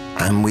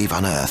 and we've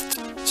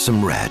unearthed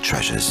some rare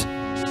treasures.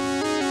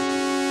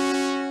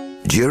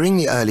 During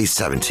the early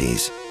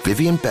 70s,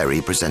 Vivian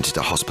Berry presented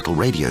a hospital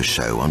radio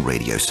show on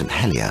Radio St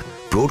Helier,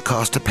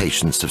 broadcast to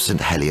patients of St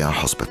Helier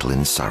Hospital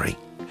in Surrey.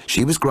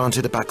 She was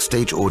granted a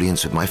backstage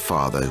audience with my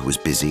father, who was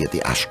busy at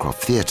the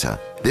Ashcroft Theatre.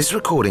 This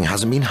recording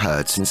hasn't been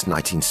heard since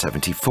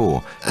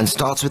 1974 and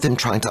starts with him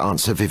trying to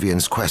answer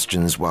Vivian's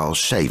questions while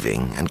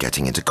shaving and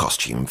getting into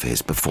costume for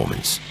his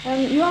performance.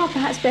 You are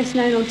perhaps best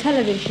known on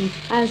television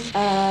as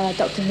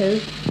Doctor Who.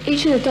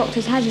 Each of the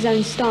Doctors has his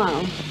own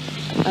style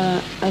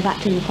of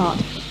acting the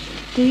part.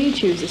 Do you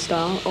choose a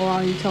style, or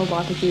are you told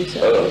by a producer?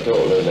 Oh, not at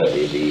all.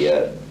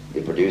 No.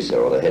 The producer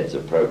or the heads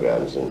of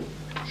programmes, and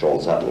Sean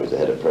Sutton was the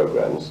head of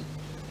programmes,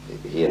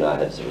 he and I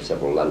had sort of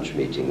several lunch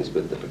meetings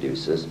with the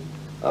producers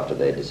after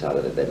they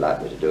decided that they'd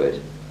like me to do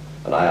it.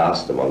 And I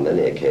asked them on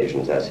many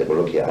occasions, I said, well,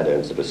 look here, I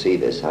don't sort of see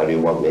this. How do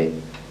you want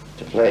me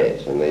to play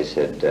it? And they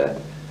said,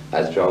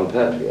 as Jon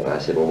Pertwee. And I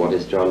said, well, what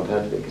is Jon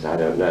Pertwee? Because I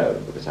don't know,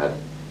 because I've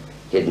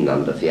hidden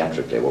under,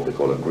 theatrically, what we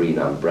call a green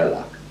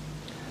umbrella.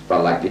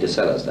 Well, like Peter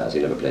Sellers does,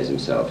 he never plays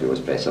himself, he always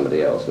plays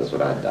somebody else, and that's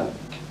what I'd done.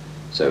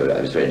 So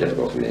it was very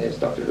difficult for me as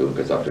Doctor Who,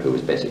 because Doctor Who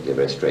was basically a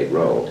very straight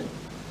role.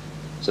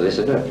 So they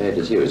said, no, play it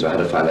as you. So I had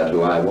to find out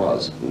who I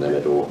was, and then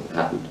it all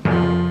happened.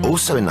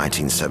 Also in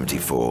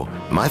 1974,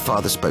 my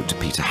father spoke to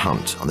Peter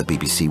Hunt on the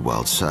BBC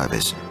World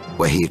Service,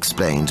 where he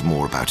explained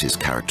more about his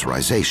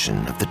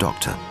characterisation of the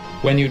Doctor.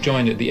 When you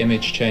joined it, the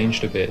image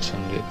changed a bit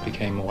and it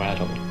became more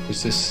adult.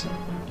 Was this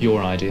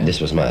your idea?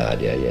 This was my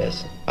idea,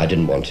 yes. I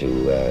didn't want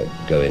to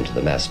go into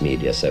the mass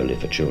media solely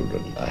for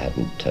children. I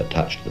hadn't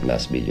touched the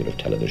mass media of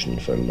television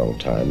for a long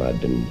time. I'd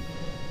been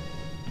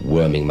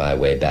worming my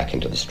way back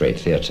into the straight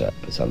theatre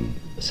for some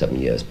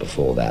 7 years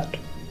before that.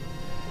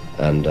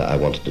 And I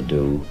wanted to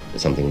do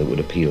something that would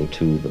appeal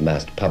to the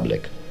mass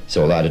public.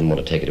 So although I didn't want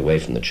to take it away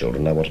from the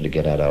children, I wanted to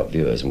get adult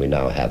viewers, and we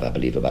now have, I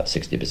believe, about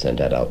 60%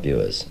 adult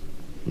viewers.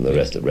 And the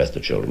rest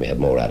of children, we have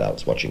more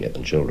adults watching it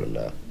than children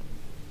now.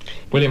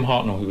 William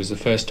Hartnell, who was the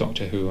first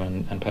Doctor Who,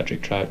 and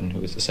Patrick Troughton, who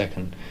was the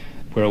second,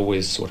 were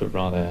always sort of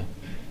rather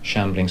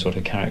shambling sort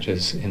of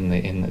characters in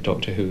the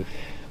Doctor Who.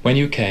 When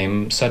you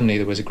came, suddenly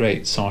there was a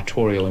great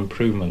sartorial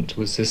improvement.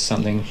 Was this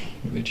something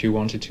that you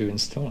wanted to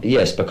install?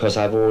 Yes, because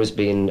I've always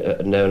been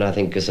known, I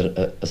think, as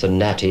a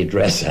natty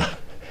dresser.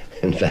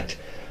 In fact,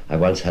 I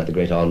once had the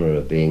great honour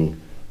of being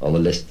on the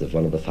list of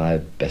one of the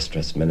 5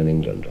 best-dressed men in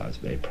England. I was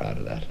very proud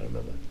of that, I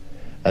remember.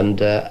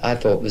 And I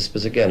thought this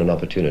was, again, an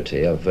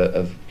opportunity of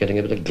getting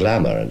a bit of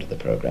glamour into the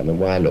programme. And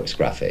why look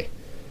scruffy?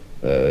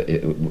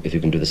 If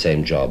you can do the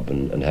same job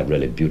and have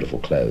really beautiful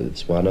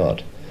clothes, why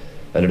not?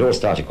 And it all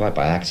started quite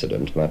by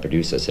accident. My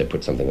producer said,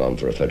 put something on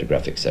for a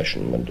photographic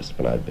session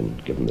when I'd been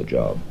given the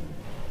job.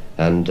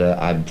 And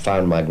I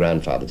found my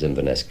grandfather's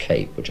Inverness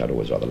cape, which I'd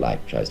always rather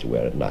liked, which I used to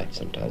wear at night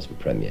sometimes for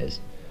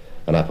premieres.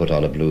 And I put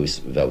on a blue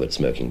velvet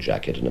smoking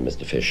jacket and a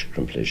Mr. Fish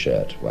crimply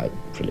shirt, white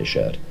frilly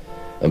shirt,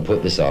 and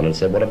put this on and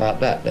said, what about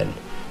that then?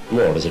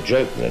 More as a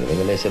joke than anything.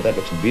 And they said, that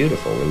looks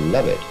beautiful, we'll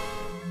love it.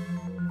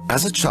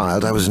 As a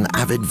child, I was an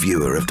avid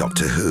viewer of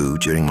Doctor Who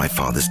during my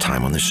father's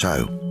time on the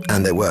show.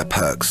 And there were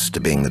perks to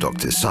being the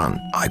Doctor's son.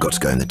 I got to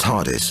go in the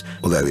TARDIS,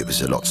 although it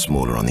was a lot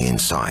smaller on the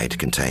inside,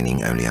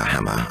 containing only a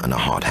hammer and a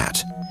hard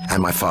hat.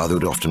 And my father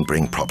would often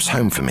bring props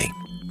home for me.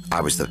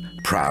 I was the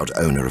proud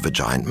owner of a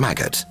giant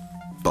maggot,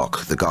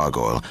 Bok the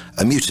gargoyle,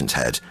 a mutant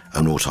head,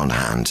 a Naughton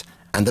hand,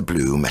 and the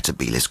blue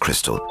Metabilis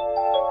crystal,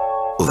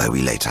 although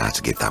we later had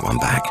to give that one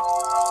back.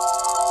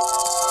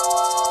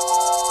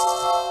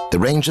 The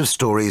range of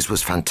stories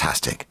was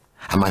fantastic,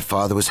 and my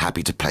father was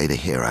happy to play the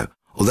hero,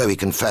 although he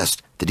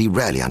confessed that he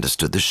rarely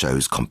understood the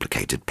show's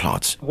complicated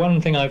plots.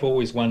 One thing I've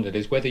always wondered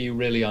is whether you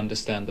really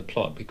understand the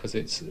plot, because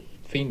it's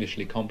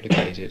fiendishly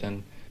complicated,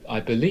 and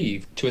I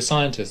believe, to a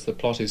scientist, the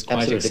plot is quite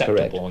Absolutely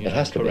acceptable. Correct. It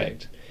has to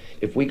correct. Be.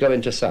 If we go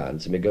into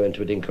science and we go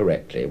into it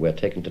incorrectly, we're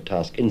taken to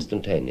task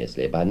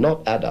instantaneously by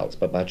not adults,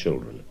 but by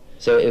children.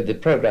 So if the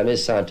programme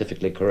is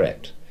scientifically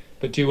correct.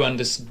 But do you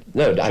understand?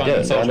 No, I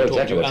don't. I know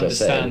exactly what you're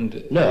saying.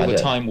 Understand all the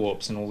time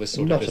warps and all this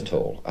sort of Not business? at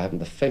all. I haven't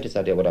the faintest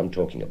idea what I'm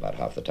talking about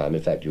half the time.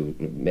 In fact, you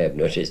may have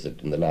noticed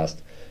that in the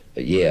last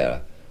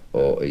year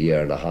or a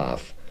year and a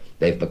half,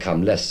 they've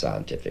become less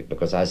scientific,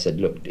 because I said,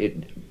 look,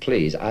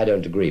 please, I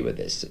don't agree with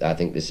this. I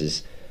think this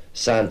is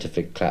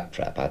scientific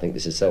claptrap. I think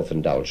this is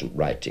self-indulgent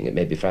writing. It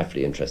may be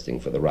frightfully interesting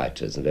for the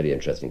writers and very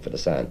interesting for the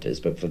scientists,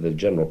 but for the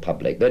general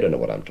public, they don't know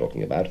what I'm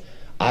talking about.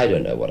 I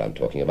don't know what I'm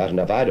talking about, and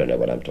if I don't know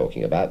what I'm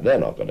talking about, they're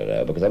not going to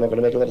know, because I'm not going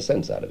to make a lot of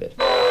sense out of it.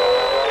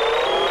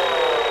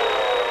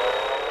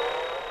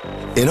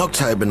 In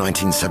October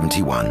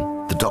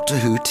 1971, the Doctor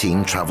Who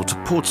team travelled to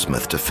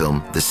Portsmouth to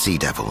film The Sea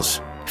Devils,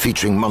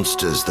 featuring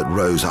monsters that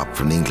rose up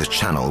from the English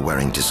Channel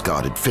wearing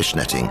discarded fish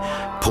netting,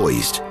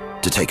 poised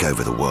to take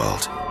over the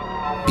world.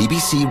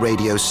 BBC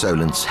Radio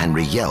Solent's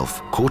Henry Yelf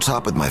caught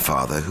up with my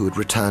father, who had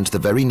returned to the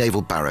very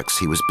naval barracks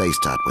he was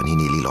based at when he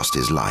nearly lost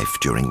his life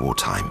during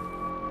wartime.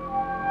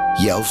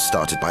 Yelf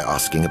started by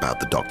asking about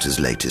the Doctor's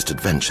latest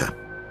adventure.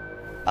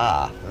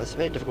 That's a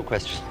very difficult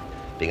question,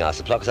 being asked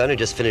the plot, because I only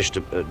just finished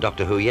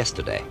Doctor Who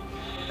yesterday.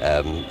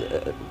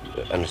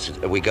 And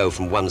we go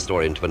from one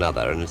story into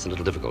another, and it's a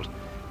little difficult.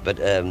 But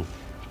the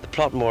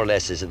plot, more or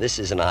less, is that this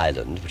is an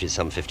island which is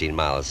some 15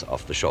 miles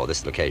off the shore,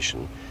 this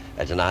location.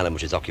 It's an island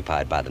which is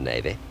occupied by the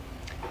Navy.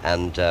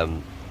 And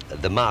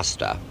the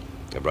master,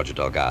 Roger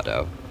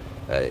Delgado,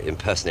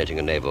 impersonating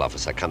a naval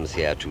officer, comes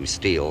here to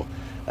steal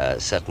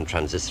certain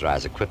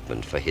transistorized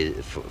equipment for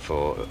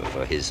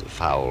his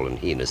foul and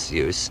heinous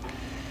use.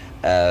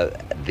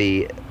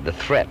 The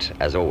threat,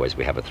 as always,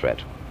 we have a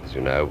threat. As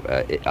you know,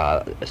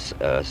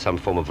 some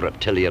form of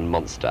reptilian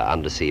monster,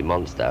 undersea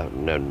monster,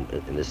 known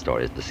in this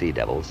story as the Sea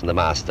Devils. And the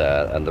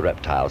master and the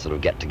reptiles sort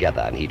of get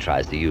together, and he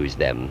tries to use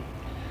them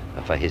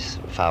for his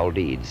foul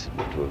deeds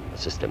to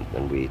assist him,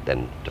 and we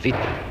then defeat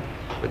them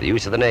with the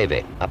use of the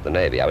Navy. Up the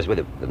Navy. I was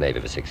with the Navy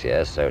for 6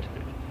 years, so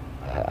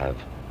I have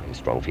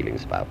strong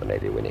feelings about the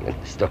Navy winning in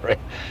this story.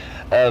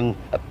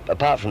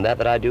 Apart from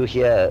that I do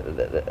hear,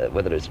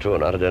 whether it's true or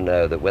not, I don't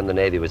know, that when the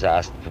Navy was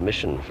asked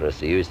permission for us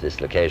to use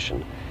this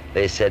location,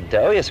 they said,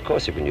 oh yes, of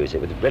course you can use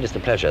it with the greatest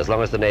of pleasure, as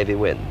long as the Navy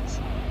wins.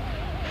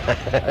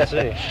 I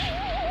see.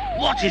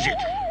 What is it?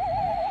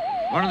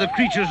 One of the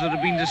creatures that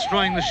have been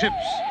destroying the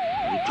ships.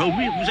 You told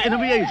me it was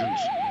enemy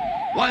agents.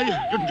 Why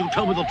didn't you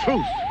tell me the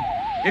truth?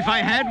 If I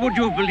had, would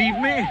you have believed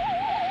me?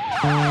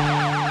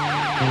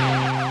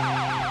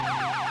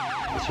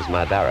 This was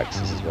my barracks,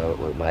 this is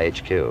my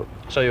HQ.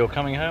 So you're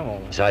coming home,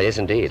 or? So, yes,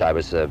 indeed. I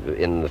was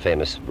in the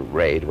famous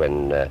raid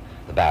when the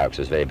barracks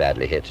was very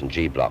badly hit and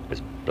G Block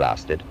was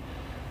blasted.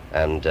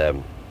 And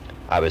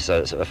I was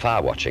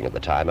fire watching at the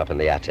time up in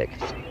the attic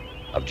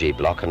of G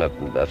Block, and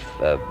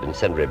an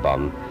incendiary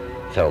bomb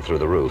fell through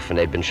the roof, and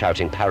they'd been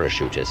shouting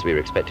parachutists. We were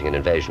expecting an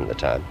invasion at the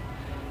time.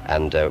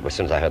 And as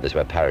soon as I heard this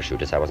word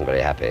parachutists, I wasn't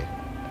very happy.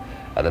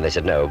 And then they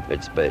said, no,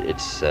 it's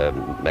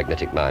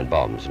magnetic mine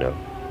bombs, you know,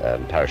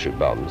 parachute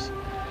bombs.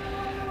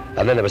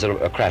 And then there was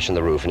a crash in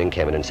the roof, and in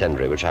came an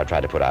incendiary, which I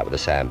tried to put out with a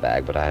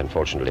sandbag, but I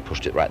unfortunately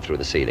pushed it right through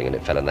the ceiling, and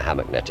it fell in the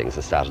hammock nettings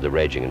and started a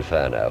raging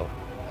inferno.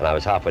 And I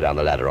was halfway down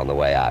the ladder on the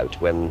way out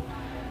when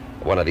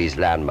one of these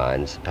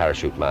landmines,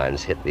 parachute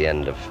mines, hit the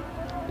end of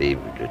the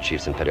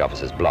Chiefs and Petty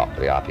Officers block,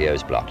 the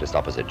RPO's block, just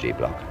opposite G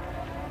Block,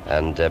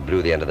 and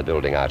blew the end of the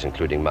building out,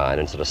 including mine,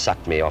 and sort of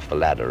sucked me off the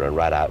ladder and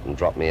right out and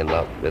dropped me in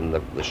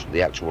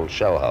the actual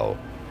shell hole.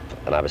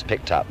 And I was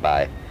picked up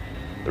by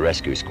the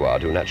rescue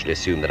squad, who naturally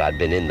assumed that I'd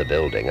been in the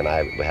building, and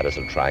we had a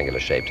sort of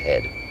triangular-shaped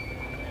head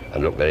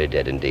and looked very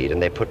dead indeed.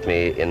 And they put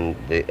me in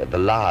the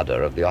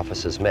larder of the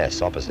officers'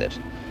 mess opposite,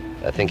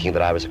 thinking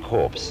that I was a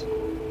corpse.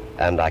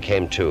 And I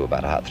came to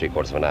about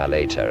three-quarters of an hour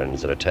later and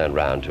sort of turned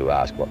round to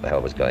ask what the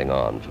hell was going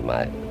on for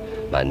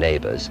my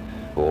neighbours,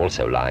 who were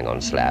also lying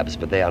on slabs,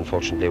 but they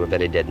unfortunately were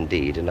very dead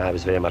indeed, and I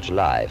was very much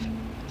alive.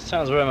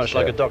 Sounds very much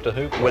like a Doctor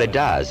Who play. Well, it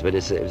does, but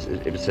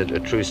it was a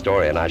true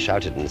story, and I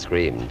shouted and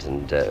screamed,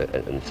 and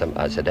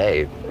I said,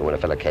 hey, when a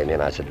fella came in,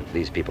 I said,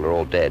 these people are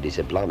all dead. He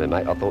said, blimey,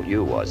 mate, I thought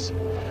you was.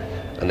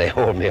 And they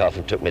hauled me off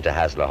and took me to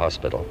Haslar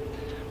Hospital,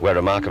 where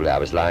remarkably I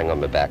was lying on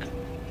my back,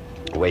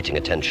 waiting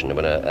attention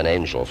when an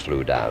angel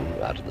flew down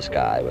out of the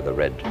sky with a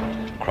red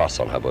cross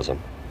on her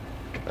bosom.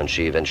 And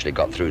she eventually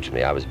got through to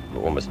me. I was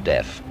almost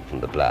deaf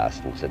from the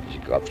blast, and she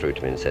got through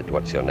to me and said,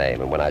 what's your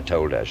name? And when I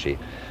told her, she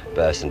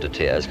burst into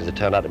tears, because it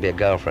turned out to be a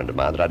girlfriend of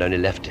mine that I'd only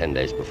left 10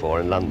 days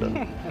before in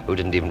London, who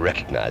didn't even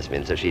recognize me,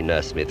 and so she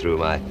nursed me through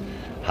my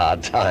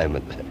hard time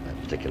at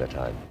that particular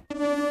time.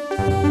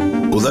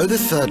 Although the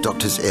Third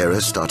Doctor's era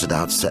started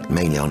out set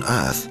mainly on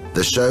Earth,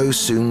 the show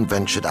soon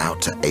ventured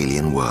out to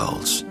alien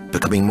worlds,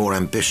 becoming more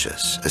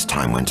ambitious as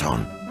time went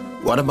on.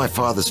 One of my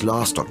father's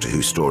last Doctor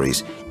Who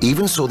stories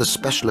even saw the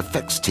special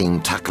effects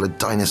team tackle a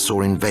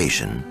dinosaur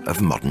invasion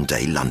of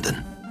modern-day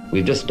London.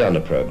 We've just done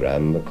a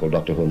program called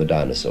Doctor Who and the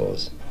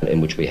Dinosaurs,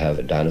 in which we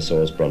have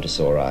dinosaurs,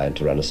 brontosauri, and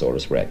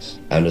Tyrannosaurus Rex.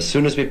 And as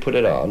soon as we put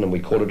it on and we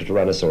called it a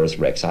Tyrannosaurus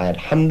Rex, I had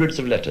hundreds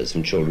of letters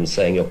from children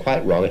saying, you're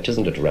quite wrong, it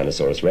isn't a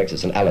Tyrannosaurus Rex,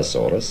 it's an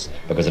Allosaurus,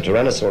 because a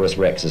Tyrannosaurus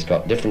Rex has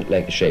got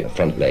different shaped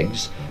front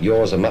legs.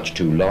 Yours are much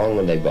too long,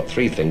 and they've got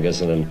 3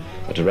 fingers, and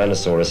a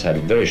Tyrannosaurus had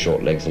very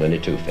short legs and only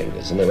 2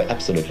 fingers, and they were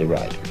absolutely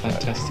right.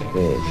 Fantastic.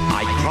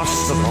 I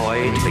crossed the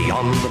void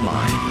beyond the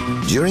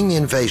mind. During the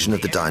invasion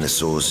of the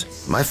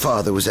dinosaurs, my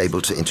father was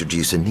able to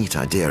introduce a neat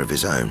idea of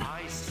his own,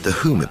 the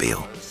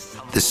Whomobile,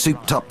 the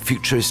souped-up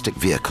futuristic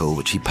vehicle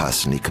which he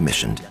personally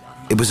commissioned.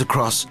 It was a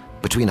cross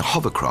between a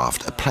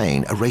hovercraft, a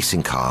plane, a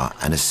racing car,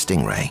 and a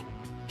stingray.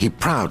 he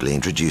proudly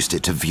introduced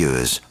it to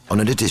viewers on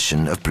an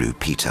edition of Blue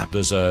Peter.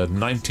 There's a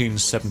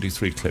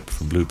 1973 clip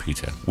from Blue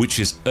Peter, which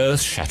is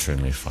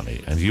earth-shatteringly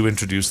funny, and you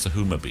introduced the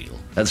Whomobile.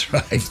 That's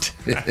right.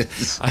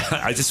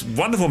 I just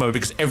wonderful moment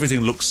because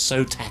everything looks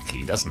so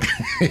tacky, doesn't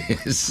it?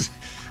 Yes.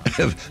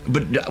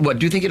 But what,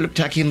 do you think it looked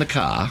tacky in the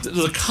car?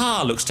 The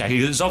car looks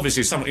tacky. It's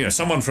obviously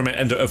someone from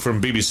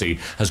BBC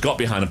has got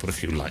behind and put a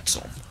few lights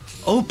on.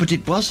 Oh, but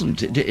it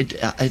wasn't.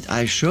 I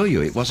assure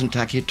you, it wasn't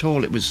tacky at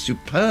all. It was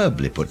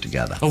superbly put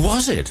together. Oh,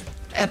 was it?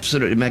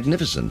 Absolutely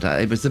magnificent.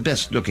 It was the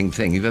best-looking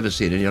thing you've ever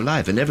seen in your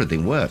life, and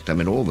everything worked. I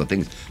mean, all the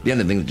things. The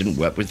only thing that didn't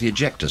work was the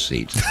ejector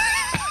seat.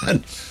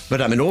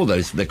 But I mean, all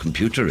those, the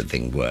computer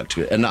thing worked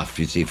enough,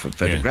 you see,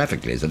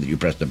 photographically, so that you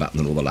pressed a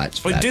button and all the lights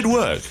flashed. Oh, it did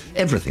work?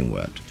 Everything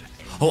worked.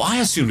 Oh, I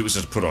assumed it was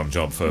just a put-on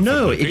job for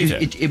No, Peter.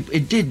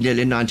 it did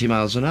nearly 90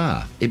 miles an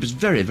hour. It was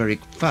very, very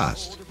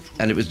fast.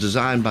 And it was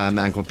designed by a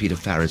man called Peter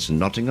Farris in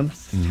Nottingham.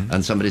 Mm-hmm.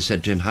 And somebody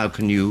said to him, how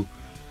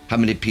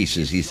many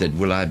pieces? He said,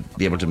 will I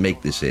be able to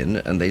make this in?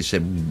 And they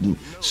said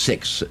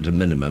 6 at a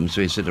minimum.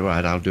 So he said, all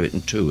right, I'll do it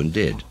in 2, and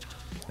did.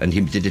 And he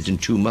did it in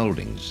 2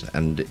 mouldings.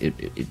 And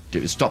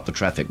it stopped the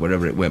traffic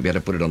wherever it went. We had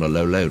to put it on a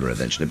low loader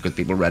eventually because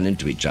people ran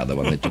into each other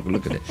when they took a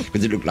look at it,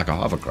 because it looked like a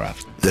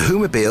hovercraft. The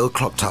Whomobile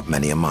clocked up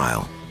many a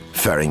mile,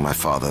 ferrying my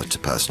father to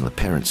personal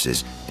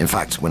appearances. In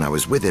fact, when I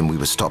was with him, we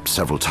were stopped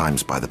several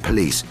times by the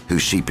police, who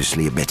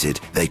sheepishly admitted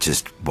they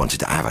just wanted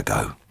to have a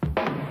go.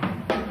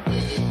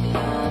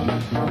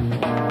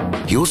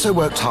 He also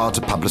worked hard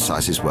to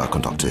publicise his work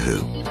on Doctor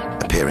Who,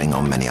 appearing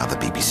on many other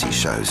BBC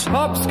shows.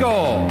 Top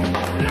score!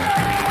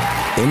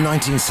 In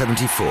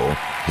 1974,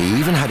 he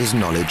even had his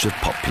knowledge of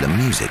popular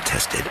music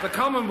tested. The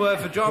common word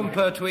for Jon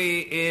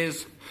Pertwee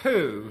is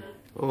who.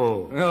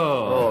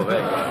 Oh,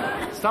 very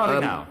good.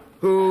 Starting now.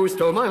 Who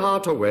stole my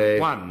heart away?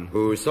 1.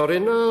 Who's sorry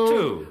now?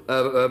 2.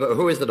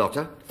 Who is the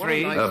doctor?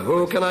 3.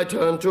 Who can I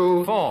turn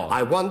to? 4.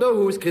 I wonder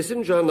who's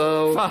Kissinger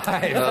now?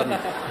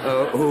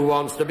 5. Who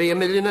wants to be a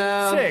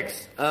millionaire?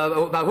 6.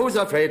 Who's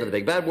afraid of the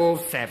big bad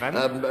wolf? 7.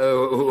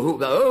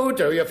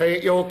 Do you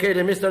think you're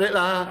kidding, Mr.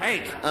 Hitler?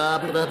 8.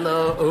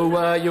 Who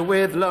were you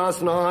with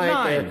last night?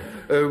 9.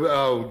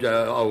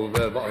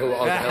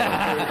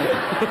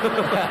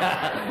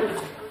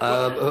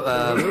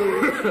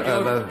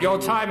 Your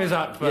time is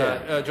up,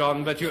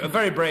 John, but you're a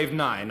very brave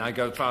 9, I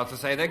go far to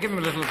say there. Give him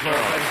a little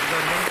applause.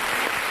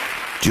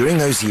 During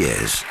those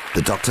years,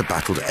 the Doctor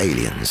battled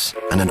aliens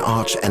and an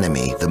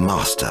arch-enemy, the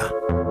Master,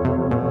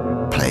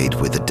 played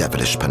with the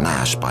devilish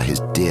panache by his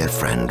dear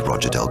friend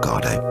Roger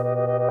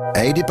Delgado.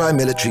 Aided by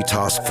military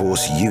task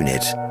force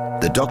UNIT,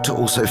 the Doctor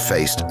also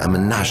faced a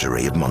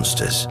menagerie of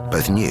monsters,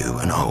 both new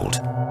and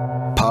old.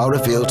 Pa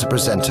revealed to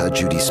presenter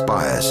Judy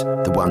Spires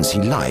the ones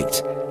he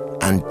liked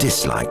and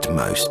disliked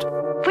most.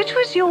 Which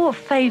was your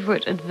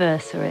favourite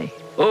adversary?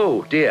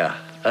 Oh, dear.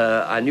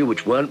 I knew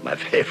which weren't my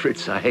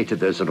favourites. I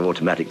hated those sort of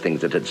automatic things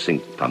that had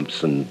sink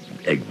pumps and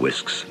egg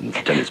whisks and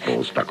tennis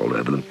balls stuck all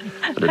over them.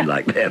 I didn't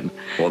like them,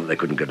 or that they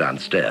couldn't go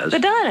downstairs. The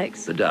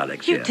Daleks? The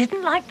Daleks, You yes.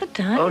 didn't like the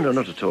Daleks? Oh, no,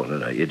 not at all.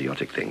 No,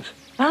 idiotic things.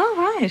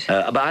 Oh, right.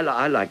 But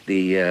I liked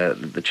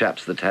the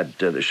chaps that had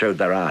that showed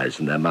their eyes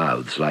and their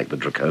mouths, like the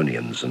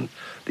Draconians and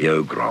the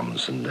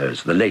Ogrons and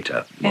those, the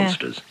later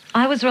monsters.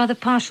 I was rather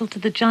partial to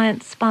the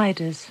giant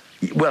spiders.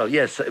 Well,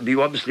 yes,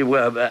 you obviously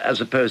were, as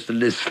opposed to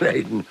Liz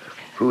Sladen,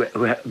 who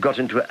got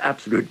into an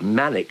absolute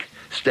manic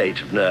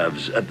state of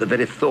nerves at the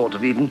very thought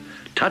of even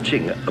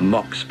touching a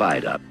mock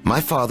spider.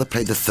 My father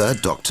played the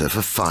 3rd Doctor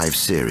for 5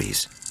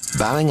 series,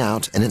 bowing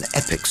out in an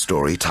epic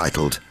story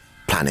titled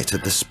Planet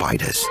of the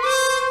Spiders.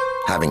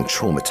 Having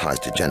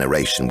traumatized a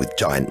generation with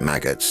giant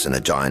maggots and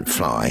a giant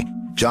fly,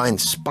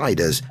 giant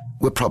spiders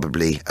were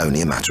probably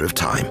only a matter of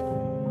time.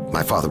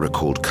 My father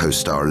recalled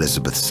co-star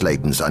Elizabeth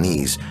Sladen's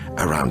unease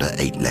around her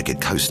 8-legged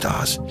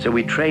co-stars. So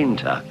we trained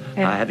her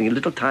by having a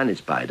little tiny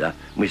spider,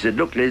 and we said,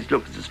 look, Liz,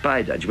 look, it's a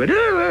spider. And she went,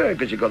 oh,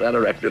 because she got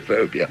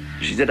arachnophobia.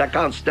 She said, I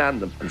can't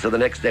stand them. And so the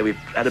next day we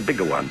had a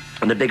bigger one,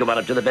 and a bigger one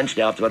until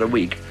eventually, after about a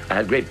week, I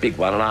had a great big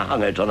one, and I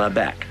hung it on her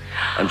back.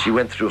 And she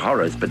went through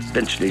horrors, but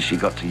eventually she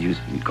got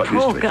used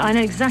to it. I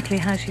know exactly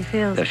how she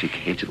feels. No, she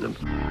hated them.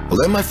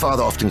 Although my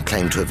father often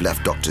claimed to have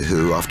left Doctor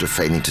Who after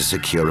failing to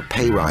secure a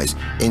pay rise,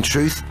 in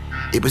truth,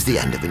 it was the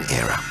end of an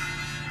era.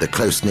 The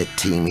close-knit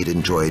team he'd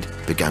enjoyed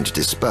began to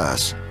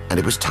disperse, and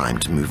it was time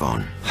to move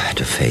on. I had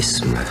to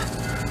face my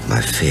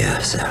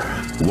fear,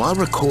 Sarah. While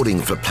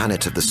recording for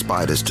Planet of the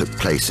Spiders took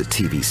place at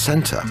TV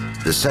Centre,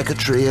 the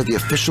secretary of the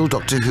official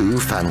Doctor Who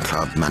fan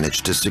club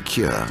managed to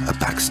secure a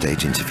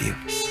backstage interview.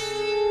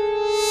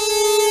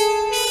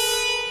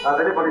 If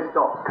anybody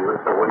stops you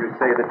at all, you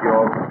say that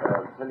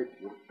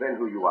you explain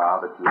who you are,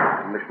 that you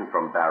have permission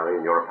from Barry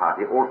and you're a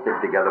party, all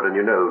stick together and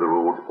you know the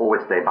rules,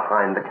 always stay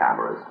behind the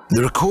cameras.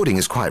 The recording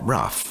is quite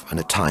rough, and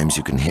at times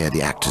you can hear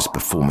the actors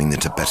performing the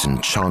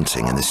Tibetan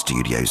chanting in the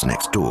studios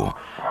next door.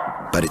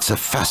 But it's a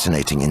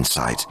fascinating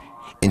insight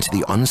into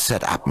the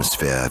on-set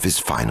atmosphere of his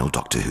final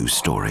Doctor Who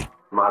story.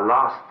 My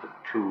last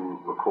 2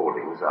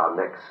 recordings are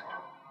next,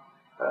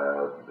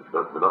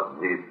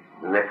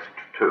 the next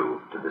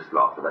 2 to this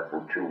lot, so that's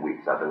in 2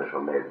 weeks. I finish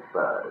on May the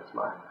 3rd. It's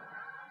my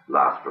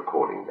last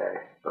recording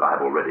day, but I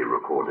have already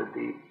recorded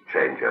the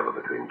changeover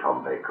between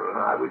Tom Baker and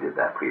I. We did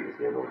that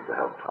previously in order to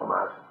help Tom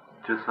out.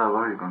 Just how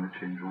are you going to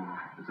change over?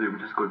 Is it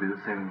just going to be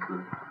the same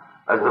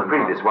as the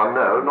previous one?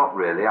 No, not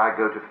really. I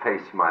go to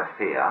face my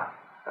fear.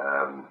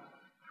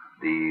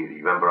 You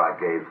remember I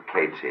gave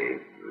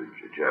Katie,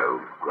 Joe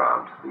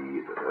Grant,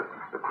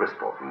 the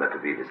crystal from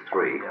Metavidus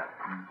 3.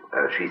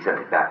 She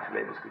sent it back to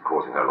me. It was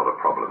causing her a lot of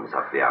problems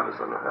up the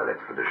Amazon on her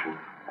expedition.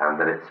 And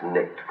then it's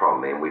nicked from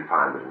me, and we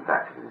find that, in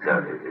fact,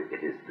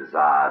 it is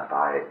desired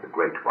by the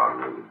Great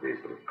One, the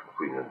sort of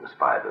Queen of the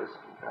Spiders,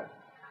 in fact.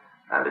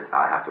 And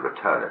I have to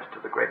return it to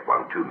the Great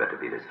One, to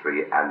Metavidus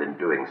 3, and in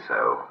doing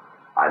so,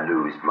 I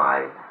lose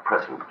my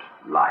present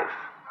life.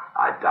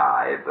 I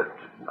die, but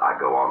I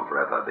go on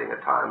forever being a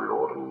Time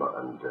Lord, and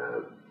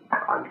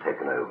I'm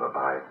taken over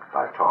by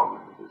Tom.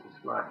 This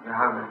is my...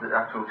 How does the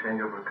actual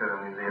changeover occur?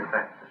 I mean, the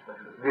effect,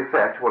 especially? The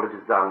effect, well, it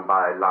is done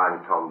by lying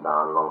Tom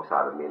down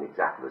alongside of me in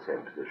exactly the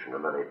same position,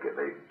 and then they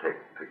take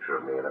a picture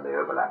of me, and then they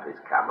overlap his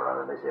camera,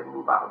 and then they say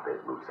move up a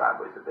bit, move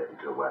sideways a bit,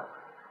 until we're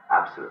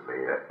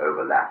absolutely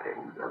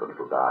overlapping the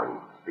little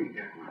dying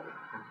speech.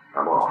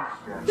 I'm off.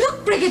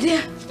 Look,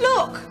 Brigadier,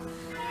 look!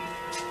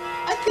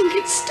 I think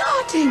it's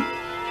starting.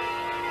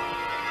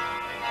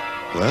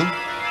 Well,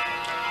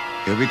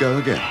 here we go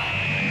again.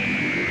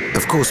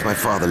 Of course, my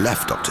father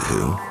left Doctor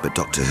Who, but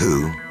Doctor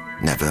Who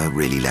never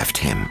really left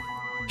him.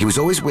 He was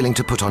always willing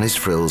to put on his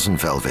frills and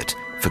velvet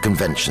for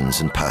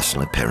conventions and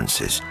personal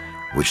appearances,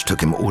 which took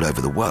him all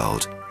over the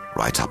world,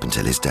 right up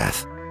until his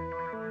death.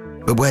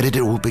 But where did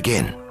it all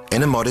begin?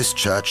 In a modest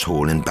church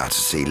hall in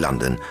Battersea,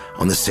 London,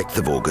 on the 6th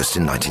of August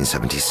in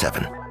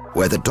 1977,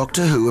 where the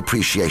Doctor Who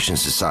Appreciation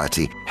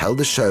Society held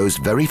the show's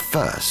very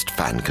first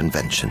fan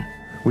convention.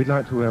 We'd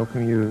like to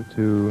welcome you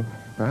to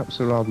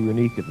perhaps a rather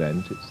unique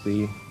event. It's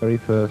the very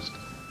first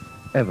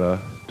ever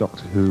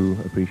Doctor Who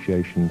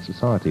Appreciation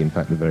Society, in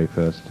fact the very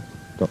first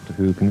Doctor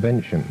Who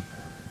convention.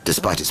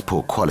 Despite its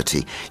poor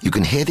quality, you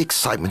can hear the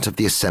excitement of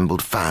the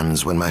assembled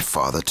fans when my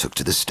father took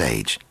to the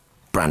stage,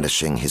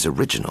 brandishing his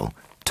original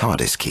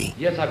TARDIS key.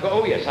 Yes, I've got,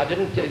 oh yes, I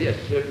didn't tell you,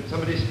 yes,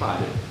 somebody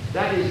spied it.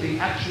 That is the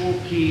actual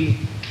key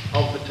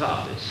of the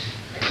TARDIS.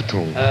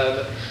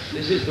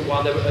 This is the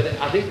one,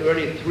 I think there were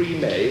only 3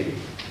 made.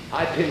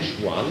 I pinched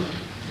one.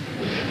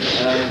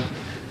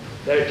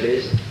 There it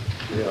is.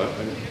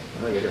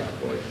 Hang it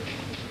up, boy.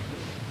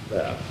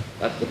 There.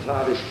 That's the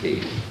TARDIS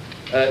key.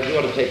 If you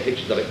want to take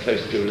pictures of it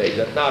close to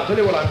later. Now, I'll tell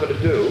you what I'm going to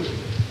do.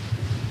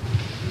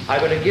 I'm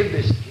going to give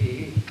this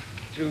key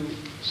to...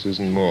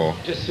 Susan Moore.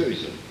 Just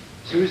Susan.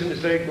 Susan is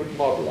a very good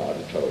model,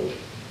 I'm told.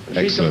 And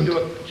excellent.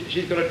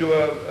 She's going to do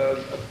a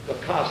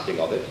casting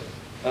of it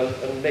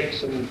and make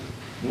some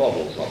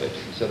models of it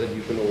so that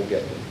you can all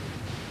get them.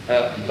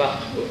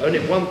 But only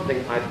one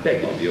thing I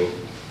beg of you,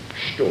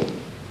 Sturm,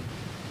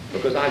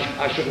 because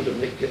I shouldn't have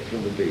nicked it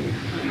from the bee.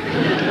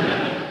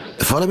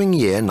 The following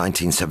year,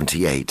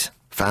 1978,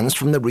 fans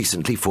from the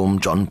recently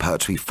formed Jon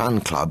Pertwee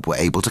fan club were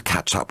able to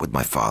catch up with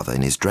my father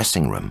in his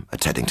dressing room at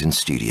Teddington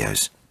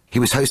Studios. He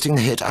was hosting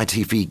the hit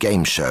ITV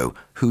game show,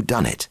 Who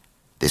Done It?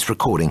 This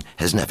recording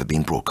has never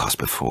been broadcast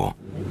before.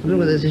 I don't know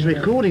whether this is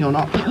recording or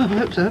not. I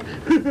hope so.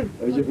 Oh,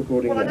 is it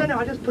recording? Well, I don't know.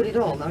 I just put it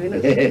on. I mean,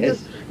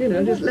 just,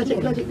 just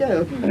let it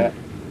go.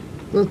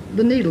 Well,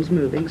 the needle's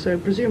moving, so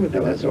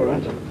presumably that's all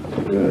right.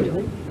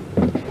 Good.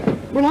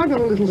 Well, I've got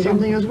a little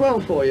something as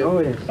well for you. Oh,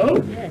 yes.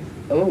 Oh, yes.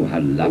 Oh,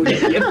 how lovely.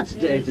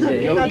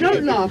 Now,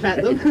 don't laugh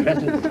at them.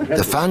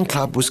 The fan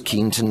club was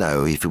keen to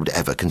know if he would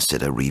ever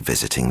consider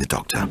revisiting the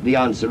Doctor. The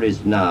answer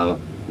is now,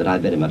 that I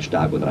very much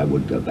doubt whether I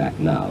would go back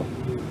now.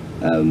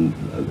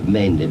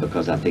 Mainly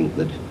because I think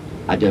that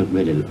I don't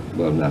really,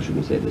 well, no, I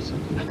shouldn't say this.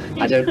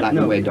 I don't like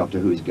the way Doctor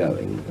Who's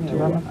going.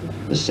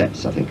 The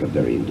sets, I think, are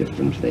very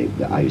indifferent.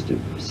 I used to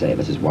say,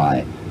 this is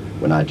why,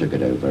 when I took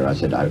it over, I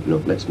said,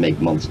 look, let's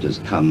make monsters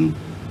come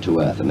to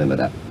Earth. Remember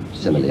that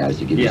simile I used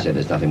to give you, said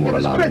there's nothing more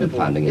alarming than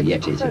finding a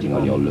Yeti sitting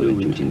on your loo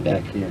and shooting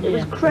back. It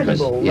was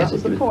credible, that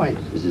was the point.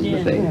 This is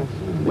the thing.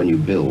 When you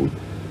build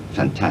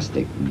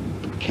fantastic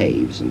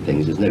caves and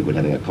things, there's no good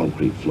having a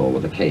concrete floor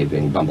with a cave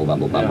going bumble,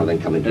 bumble, bumble,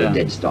 then coming to a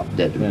dead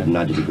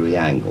 90-degree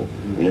angle.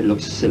 And it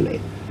looks silly.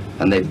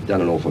 And they've done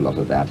an awful lot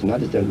of that, and I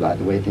just don't like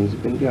the way things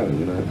have been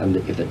going, And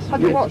if it's...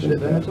 Have you watched it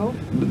then at all?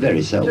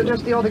 Very seldom.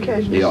 Just the odd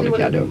occasion? The odd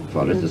occasion, I don't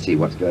follow to see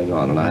what's going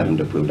on, and I haven't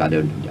approved. I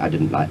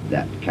didn't like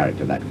that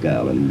character, that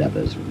girl in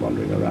leathers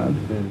wandering around.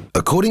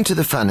 According to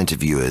the fan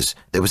interviewers,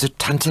 there was a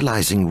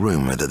tantalising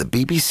rumour that the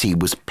BBC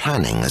was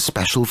planning a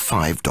special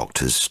 5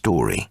 Doctors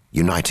story,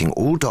 uniting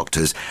all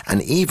Doctors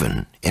and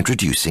even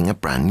introducing a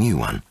brand new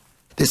one.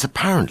 This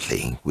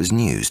apparently was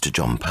news to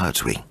Jon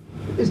Pertwee.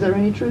 Is there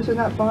any truth in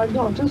that 5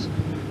 Doctors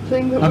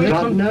thing that we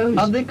don't know?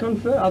 Have they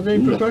confirmed? Have they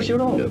approached you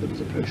at all?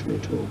 Nobody's approached me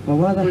at all. Well,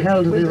 why the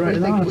hell did they write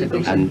an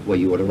article? And, well,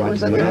 you ought to write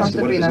something else.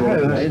 There must have been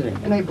a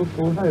hoax, an April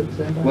Fool hoax.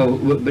 Well,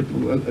 but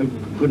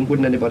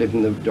wouldn't anybody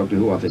from the Doctor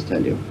Who office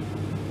tell you?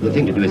 The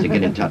thing to do is to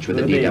get in touch with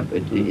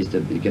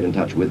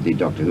the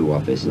Doctor Who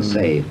office and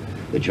say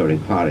that you're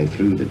inquiring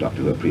through the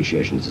Doctor Who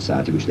Appreciation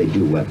Society, which they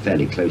do work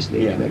fairly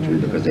closely in connection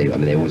with, because they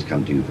always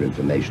come to you for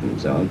information and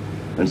so on.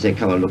 and say,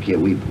 come on, look here,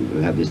 we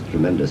have this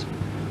tremendous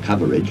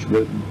coverage.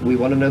 We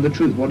want to know the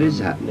truth. What is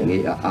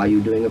happening? Are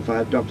you doing a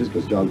 5 Doctors?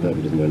 Because Jon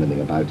Pertwee doesn't know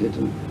anything about it.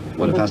 And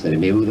what fascinated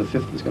me who the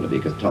 5th was going to be,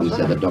 because Tom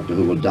said that Doctor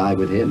Who will die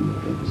with him.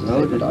 This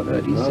is what I've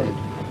heard he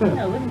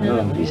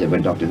said. He said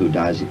when Doctor Who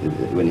dies,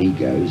 when he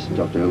goes,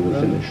 Doctor Who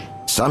will finish.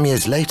 Some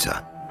years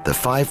later, the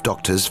 5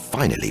 Doctors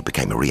finally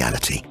became a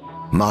reality,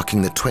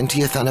 marking the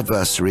 20th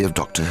anniversary of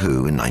Doctor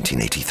Who in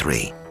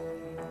 1983.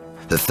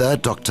 The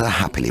 3rd Doctor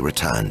happily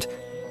returned,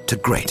 to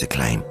great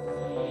acclaim.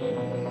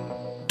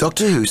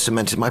 Doctor Who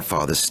cemented my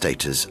father's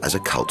status as a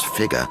cult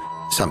figure,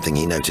 something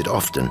he noted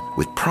often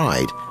with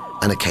pride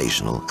and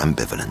occasional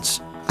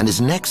ambivalence. And his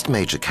next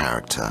major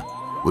character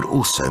would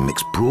also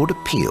mix broad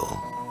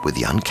appeal with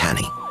the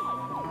uncanny.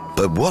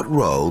 But what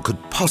role could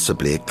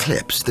possibly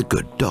eclipse the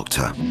Good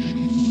Doctor?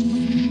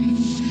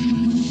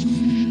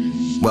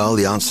 Well,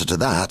 the answer to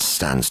that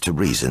stands to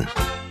reason.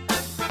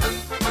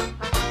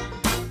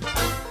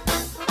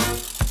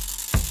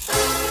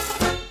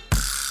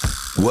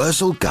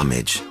 Worzel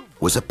Gummidge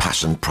was a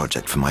passion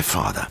project for my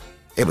father.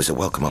 It was a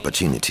welcome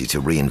opportunity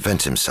to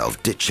reinvent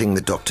himself, ditching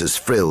the Doctor's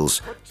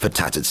frills for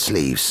tattered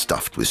sleeves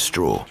stuffed with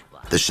straw.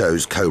 The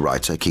show's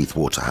co-writer, Keith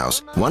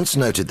Waterhouse, once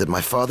noted that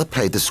my father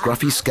played the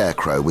scruffy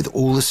scarecrow with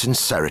all the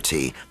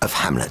sincerity of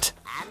Hamlet,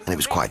 and it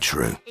was quite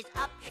true.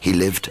 He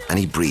lived and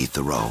he breathed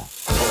the role.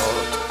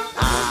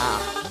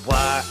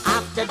 Were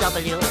after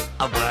W,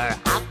 a were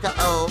after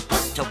O,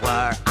 put to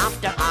were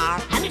after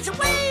R, and it's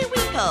away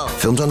we go.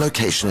 Filmed on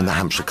location in the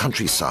Hampshire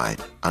countryside,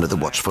 under the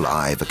watchful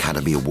eye of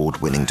Academy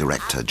Award-winning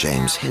director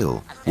James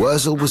Hill,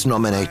 Worzel was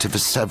nominated for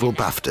several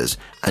BAFTAs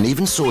and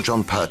even saw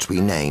Jon Pertwee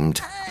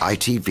named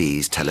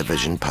ITV's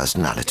Television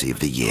Personality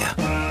of the Year.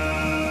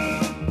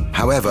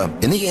 However,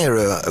 in the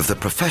era of the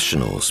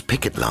professionals,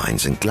 picket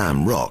lines and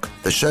glam rock,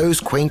 the show's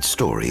quaint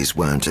stories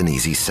weren't an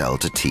easy sell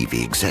to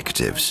TV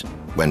executives.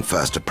 When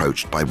first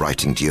approached by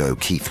writing duo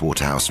Keith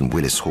Waterhouse and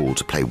Willis Hall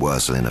to play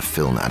Worzel in a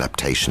film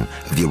adaptation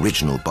of the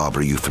original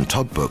Barbara Youth and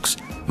Todd books,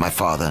 my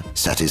father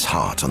set his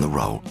heart on the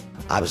role.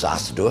 I was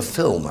asked to do a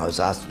film. I was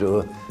asked to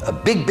do a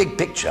big, big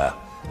picture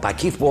by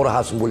Keith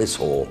Waterhouse and Willis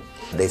Hall.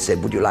 They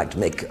said, would you like to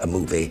make a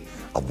movie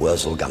of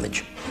Worzel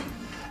Gummidge?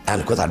 And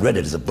of course I'd read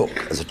it as a book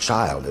as a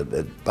child,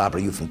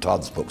 Barbara Youth and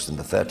Todd's books in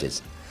the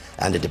 30s.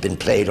 And it had been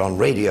played on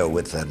radio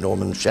with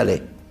Norman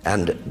Shelley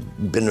and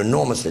been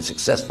enormously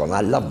successful. And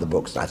I loved the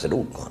books. And I said,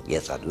 oh, God,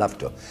 yes, I'd love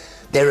to.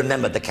 They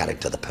remembered the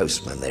character, the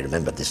postman. They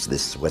remembered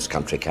this West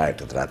Country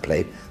character that I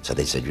played. So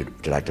they said, would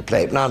you like to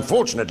play it? Now,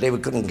 unfortunately, we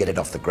couldn't get it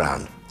off the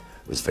ground.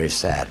 It was very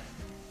sad.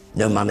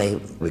 No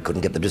money, we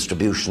couldn't get the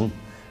distribution.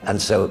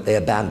 And so they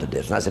abandoned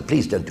it. And I said,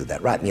 please don't do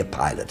that. Write me a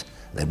pilot.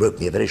 And they wrote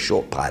me a very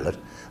short pilot.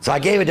 So I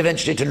gave it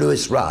eventually to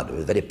Lewis Rudd, who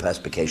was a very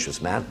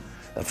perspicacious man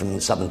from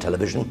Southern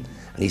Television.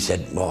 And he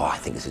said, oh, I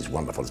think this is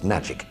wonderful, it's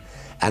magic.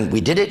 And we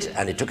did it,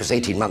 and it took us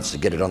 18 months to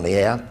get it on the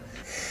air.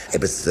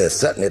 It was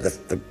certainly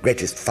the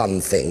greatest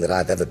fun thing that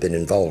I've ever been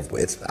involved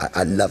with.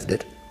 I loved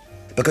it.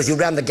 Because you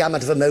ran the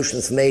gamut of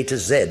emotions from A to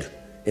Z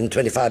in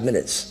 25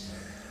 minutes.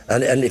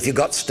 And if you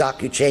got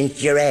stuck, you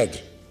changed your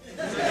head.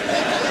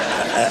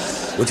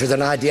 Which was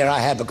an idea I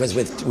had, because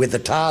with the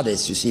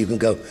TARDIS, you see, you can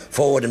go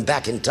forward and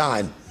back in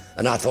time.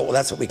 And I thought, well,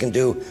 that's what we can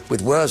do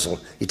with Worzel.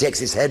 He takes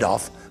his head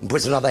off and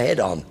puts another head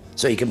on.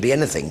 So he can be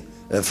anything.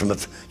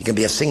 You can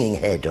be a singing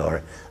head,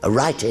 or a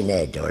writing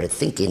head, or a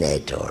thinking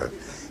head, or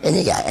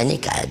any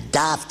kind of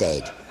daft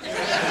head.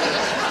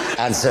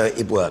 And so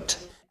it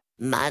worked.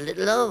 My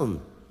little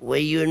home, where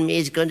you and me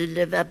is going to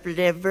live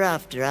happily ever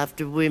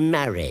after we're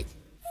married.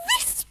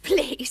 This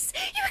place?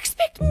 You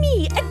expect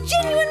me, a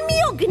genuine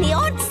mahogany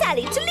Aunt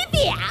Sally, to live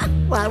here?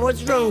 Why,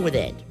 what's wrong with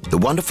it? The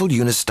wonderful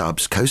Una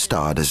Stubbs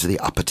co-starred as the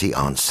uppity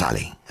Aunt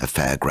Sally, a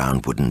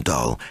fairground wooden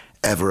doll,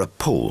 ever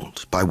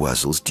appalled by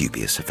Worzel's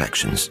dubious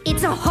affections.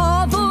 It's a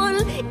hovel.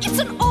 It's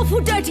an awful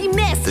dirty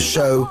mess. The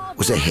show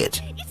was a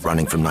hit,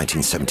 running from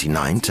 1979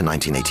 to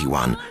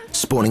 1981,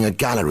 spawning a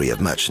gallery of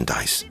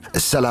merchandise, a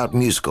sellout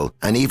musical,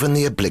 and even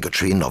the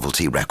obligatory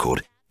novelty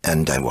record.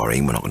 And don't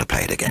worry, we're not going to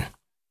play it again.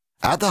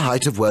 At the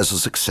height of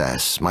Worzel's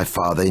success, my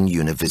father and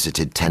Una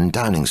visited 10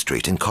 Downing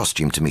Street in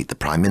costume to meet the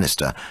Prime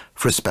Minister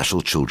for a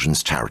special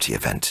children's charity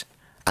event.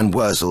 And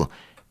Worzel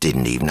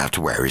didn't even have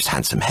to wear his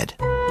handsome head.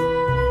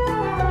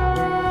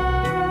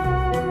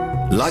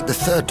 Like the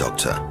 3rd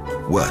Doctor,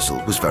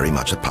 Worzel was very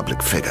much a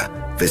public figure,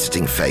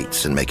 visiting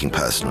fetes and making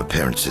personal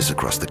appearances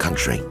across the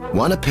country.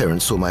 One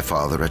appearance saw my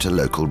father at a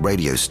local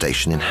radio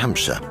station in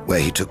Hampshire, where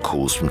he took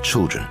calls from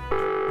children.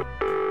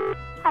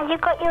 Have you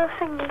got your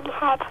singing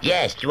head?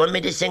 Yes, do you want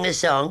me to sing a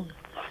song?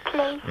 Yes,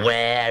 please.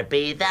 Where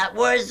be that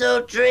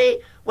Worzel tree?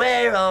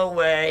 Where, oh,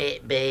 where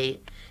it be?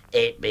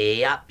 It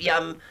be up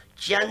yum,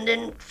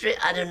 London tree.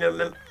 I don't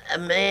know,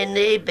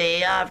 many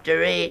be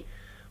after it.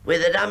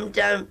 With a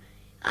dum-dum.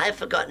 I've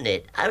forgotten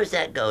it. How does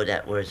that go,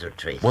 that Worzel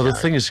tree? Well, the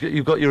thing is,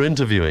 you've got your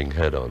interviewing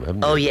head on, haven't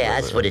you? Oh, yeah,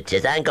 that's what it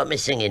is. I ain't got my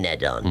singing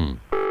head on.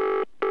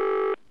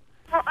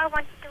 What I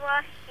wanted to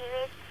ask you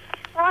is,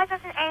 why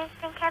doesn't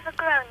anything ever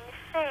grow in the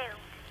field?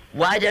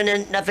 Why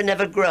don't nothing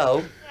ever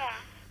grow?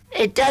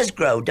 Yeah. It does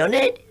grow, don't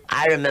it?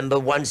 I remember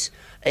once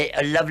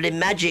a lovely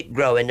magic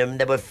growing, and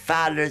there were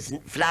flowers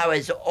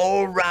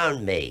all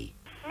round me.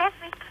 In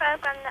every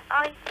programme that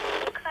I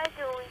see, the crows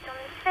are always on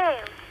the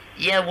field.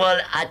 Yeah, well,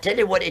 I tell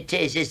you what it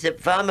is that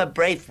Farmer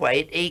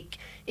Braithwaite,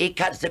 he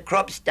cuts the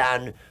crops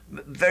down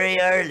very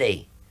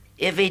early.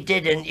 If he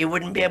didn't, you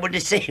wouldn't be able to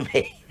see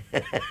me.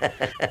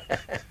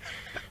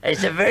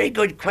 It's a very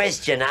good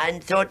question. I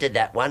hadn't thought of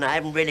that one. I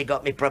haven't really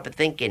got me proper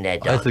thinking there,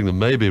 Don. I think that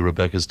maybe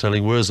Rebecca's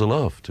telling Worzel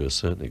off to a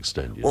certain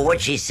extent. Well, what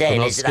she's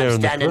saying is that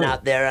I'm standing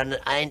out there and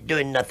I ain't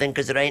doing nothing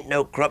because there ain't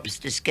no crops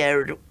to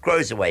scare the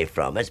crows away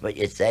from. That's what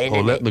you're saying,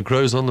 Or letting the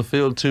crows on the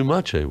field too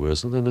much, eh,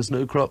 Worzel? Then there's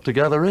no crop to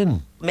gather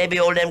in. Maybe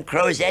all them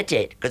crows ate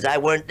it because I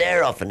weren't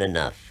there often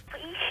enough.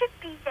 But you should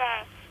be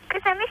there,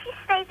 because if you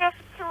stay there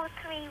for 2 or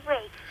 3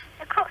 weeks,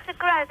 the crops will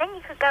grow, then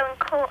you could go and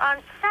call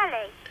Aunt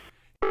Sally.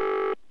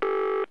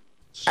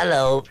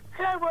 Hello.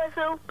 Hello,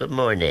 Worzel. Good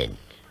morning.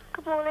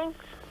 Good morning.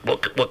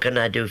 What can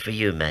I do for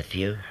you,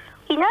 Matthew?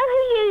 You know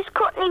who used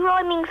Cockney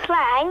rhyming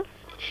slang?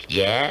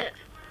 Yeah?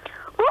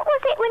 What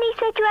was it when he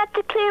said you had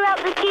to clear out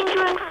the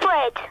ginger and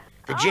Fred?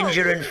 The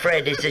ginger and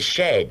Fred is the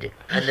shed,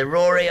 and the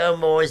Rory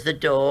O'More is the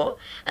door,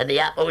 and the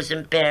apples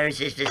and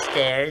pears is the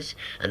stairs,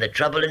 and the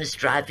trouble and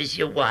strife is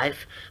your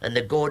wife, and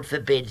the God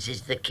forbids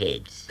is the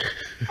kids.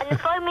 And the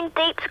foaming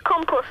deep's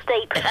compost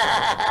deep.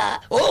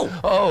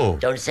 Oh!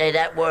 Don't say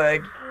that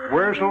word.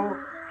 Worzel,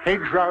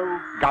 hedgerow,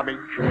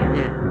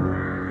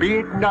 gummidge. Be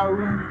it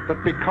known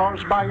that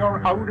because by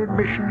your own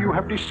admission you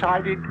have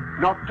decided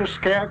not to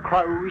scare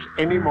crows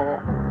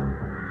anymore,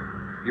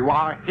 you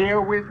are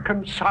herewith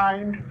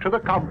consigned to the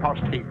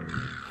compost heap.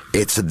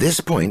 It's at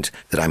this point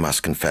that I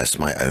must confess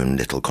my own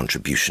little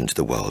contribution to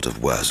the world of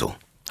Worzel.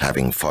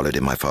 Having followed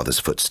in my father's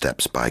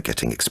footsteps by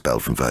getting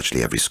expelled from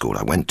virtually every school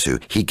I went to,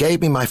 he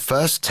gave me my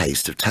first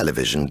taste of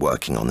television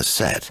working on the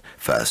set,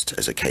 first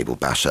as a cable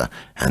basher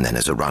and then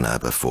as a runner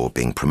before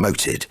being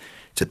promoted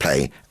to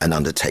play an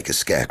undertaker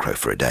scarecrow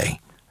for a day,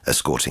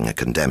 escorting a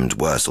condemned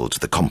Worzel to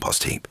the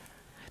compost heap.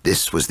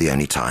 This was the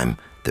only time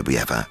that we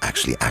ever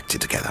actually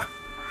acted together.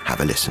 Have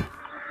a listen.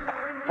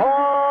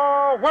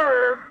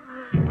 Forward!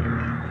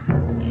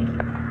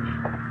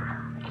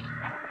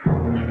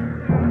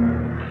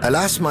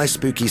 Alas, my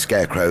spooky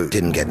scarecrow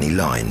didn't get any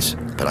lines,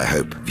 but I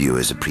hope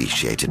viewers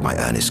appreciated my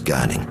earnest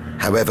gurning.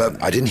 However,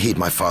 I didn't heed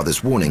my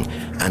father's warning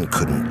and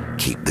couldn't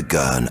keep the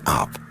gurn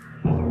up.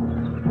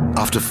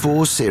 After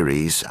 4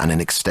 series and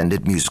an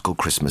extended musical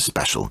Christmas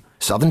special,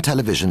 Southern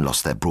Television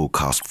lost their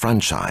broadcast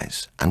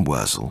franchise and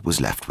Worzel was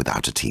left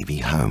without a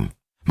TV home.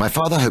 My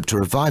father hoped to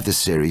revive the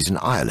series in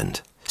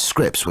Ireland.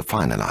 Scripts were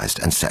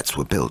finalised and sets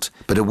were built,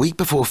 but a week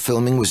before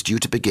filming was due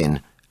to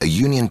begin, a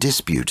union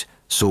dispute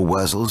saw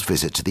Worzel's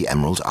visit to the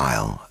Emerald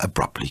Isle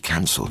abruptly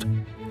cancelled.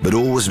 But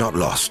all was not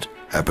lost.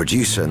 A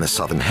producer in the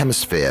Southern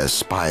Hemisphere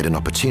spied an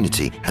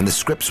opportunity and the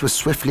scripts were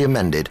swiftly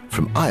amended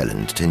from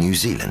Ireland to New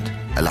Zealand,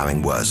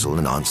 allowing Worzel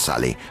and Aunt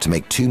Sally to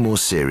make 2 more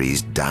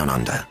series down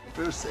under.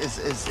 Bruce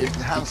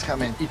the hands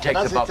come in. He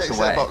takes the box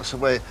away. The box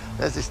away,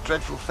 there's this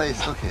dreadful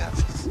face looking at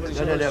us.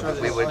 No,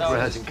 we were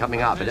rehearsing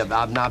coming up.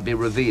 It'll now be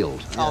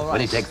revealed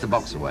when he takes the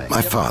box away.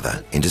 My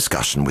father, in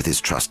discussion with his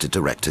trusted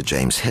director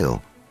James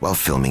Hill, while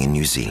filming in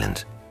New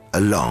Zealand. A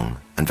long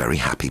and very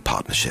happy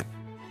partnership.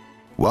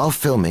 While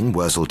filming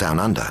Worzel Down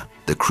Under,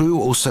 the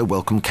crew also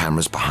welcomed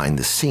cameras behind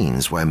the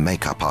scenes where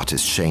makeup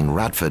artist Shane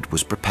Radford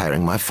was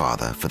preparing my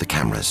father for the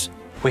cameras.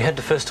 We had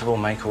to first of all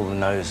make all the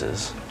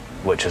noses,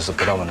 which is a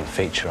predominant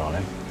feature on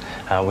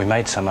him. We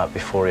made some up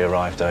before he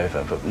arrived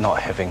over, but not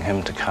having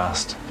him to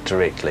cast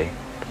directly,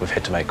 we've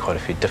had to make quite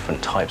a few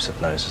different types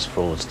of noses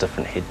for all its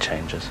different head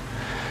changes.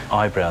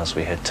 Eyebrows,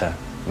 we had to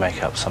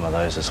make up some of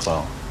those as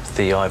well.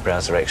 The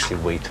eyebrows are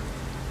actually wheat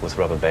with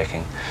rubber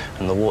backing,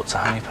 and the warts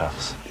are honey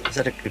puffs. Is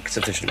that a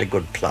sufficiently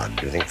good plug,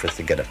 do you think, for us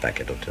to get a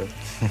packet or 2?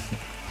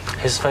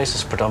 His face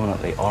is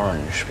predominantly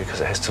orange because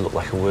it has to look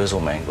like a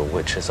Worzel mangle,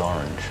 which is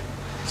orange.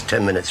 It's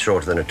 10 minutes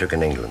shorter than it took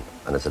in England,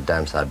 and it's a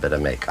damn sight better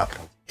makeup.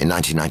 In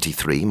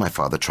 1993, my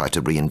father tried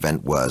to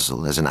reinvent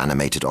Worzel as an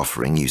animated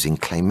offering using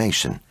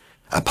claymation.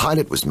 A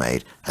pilot was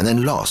made and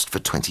then lost for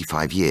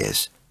 25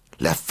 years,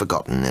 left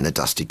forgotten in a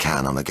dusty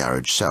can on a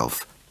garage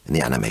shelf in the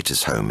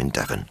animator's home in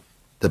Devon.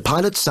 The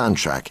pilot's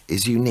soundtrack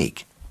is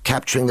unique,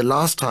 capturing the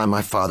last time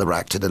my father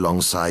acted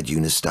alongside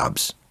Una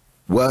Stubbs.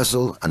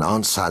 Worzel and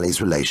Aunt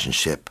Sally's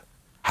relationship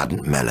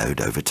hadn't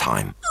mellowed over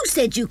time. Who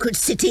said you could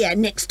sit here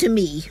next to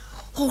me?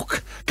 Oh,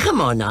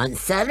 come on, Aunt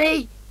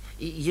Sally.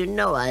 You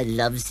know I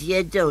loves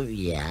you, don't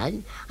you,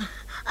 Anne?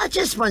 I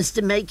just wants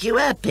to make you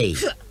happy.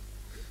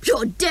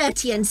 You're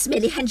dirty and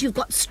smelly and you've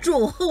got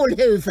straw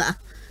all over.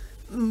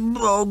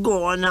 Oh,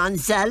 go on, Aunt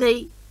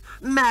Sally.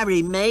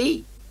 Marry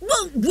me.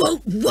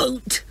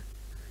 Won't.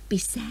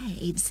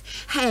 Besides,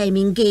 I'm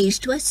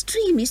engaged to a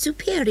extremely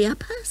superior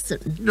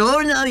person. No,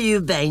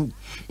 you ain't.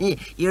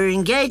 You're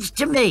engaged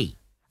to me.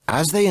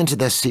 As they entered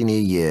their senior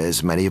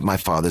years, many of my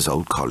father's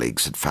old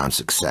colleagues had found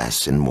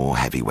success in more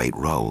heavyweight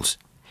roles.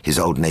 His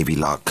old Navy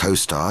Lark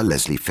co-star,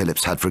 Leslie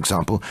Phillips, had, for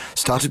example,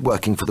 started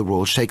working for the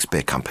Royal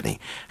Shakespeare Company,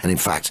 and in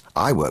fact,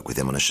 I worked with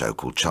him on a show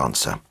called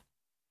Chancer.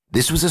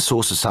 This was a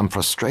source of some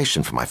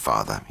frustration for my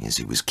father, as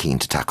he was keen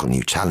to tackle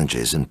new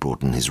challenges and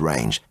broaden his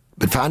range,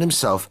 but found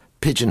himself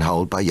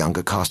pigeonholed by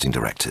younger casting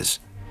directors.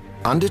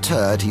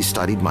 Undeterred, he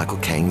studied Michael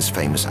Caine's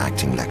famous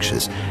acting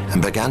lectures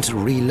and began to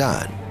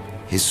relearn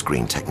his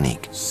screen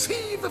technique.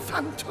 See the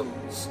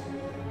phantoms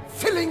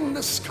filling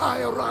the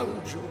sky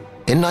around you.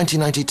 In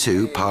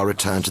 1992, Pa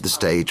returned to the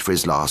stage for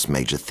his last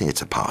major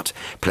theatre part,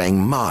 playing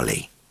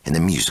Marley in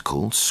the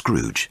musical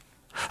Scrooge,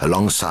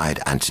 alongside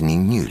Anthony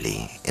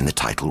Newley in the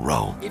title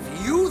role. If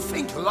you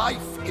think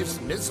life is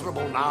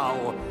miserable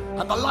now,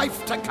 and the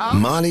life to come...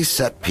 Marley's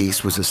set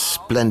piece was a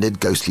splendid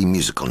ghostly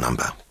musical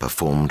number,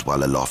 performed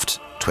while aloft,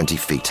 20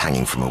 feet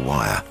hanging from a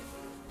wire.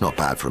 Not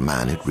bad for a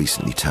man who'd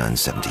recently turned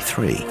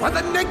 73. For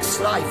the next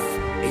life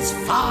is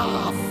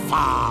far,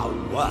 far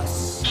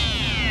worse.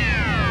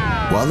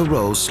 While the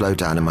roles slowed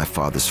down in my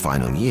father's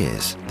final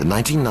years, the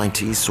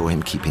 1990s saw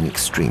him keeping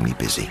extremely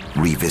busy,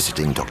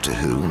 revisiting Doctor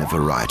Who in a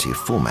variety of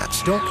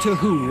formats. Doctor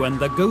Who and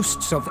the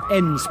Ghosts of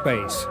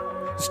N-Space,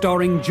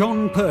 starring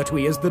Jon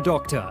Pertwee as the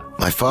Doctor.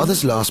 My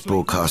father's last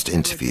broadcast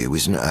interview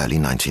was in early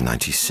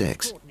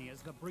 1996.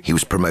 He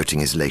was promoting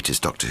his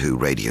latest Doctor Who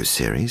radio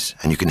series,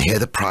 and you can hear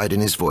the pride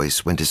in his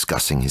voice when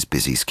discussing his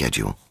busy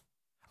schedule.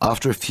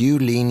 After a few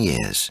lean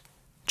years,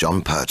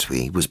 Jon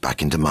Pertwee was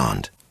back in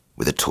demand,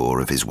 with a tour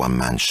of his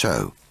one-man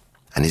show,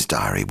 and his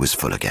diary was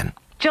full again.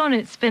 John,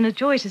 it's been a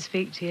joy to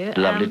speak to you.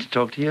 Lovely to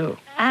talk to you.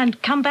 And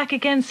come back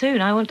again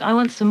soon. I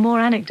want some more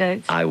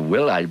anecdotes. I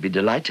will. I'll be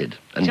delighted.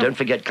 And John... don't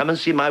forget, come and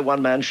see my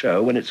one-man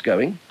show when it's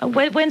going.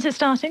 When's it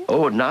starting?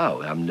 Oh,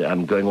 now.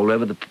 I'm going all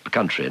over the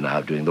country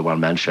now doing the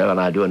one-man show, and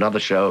I do another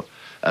show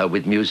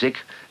with music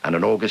and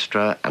an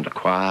orchestra and a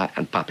choir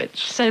and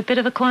puppets. So a bit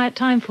of a quiet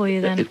time for you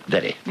then?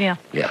 Very. Yeah.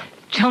 Yeah.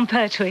 Jon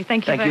Pertwee,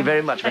 thank you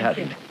very much for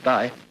having me.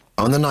 Bye.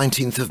 On the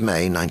 19th of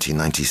May,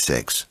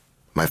 1996,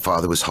 my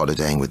father was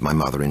holidaying with my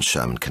mother in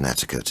Sherman,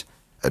 Connecticut,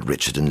 at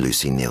Richard and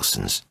Lucy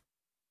Nielsen's.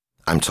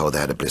 I'm told they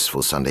had a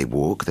blissful Sunday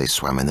walk, they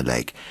swam in the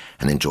lake,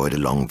 and enjoyed a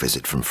long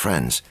visit from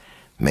friends,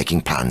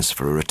 making plans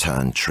for a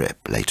return trip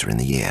later in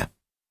the year.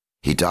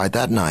 He died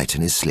that night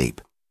in his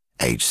sleep,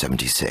 aged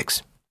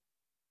 76.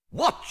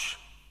 Watch!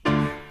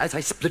 As I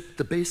split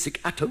the basic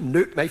atom,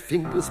 note my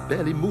fingers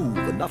barely move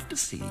enough to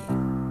see.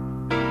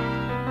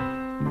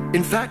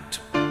 In fact,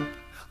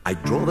 I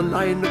draw the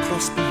line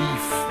across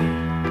belief.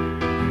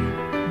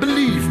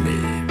 Believe me,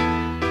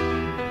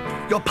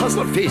 your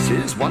puzzled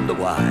faces wonder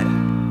why.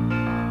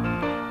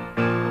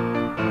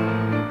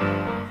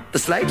 The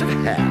sleight of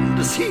hand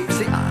deceives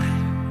the eye.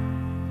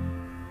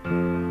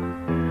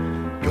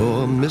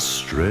 Your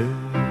mystery,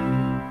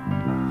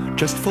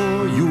 just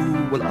for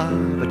you will I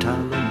have a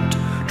talent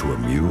to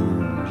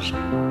amuse.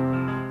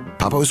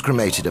 Papa was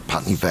cremated at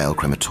Putney Vale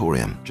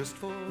Crematorium.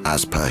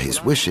 As per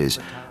his wishes,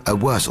 a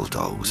Worzel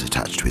doll was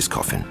attached to his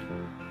coffin.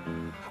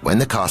 When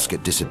the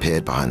casket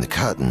disappeared behind the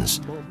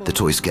curtains, the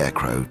toy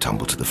scarecrow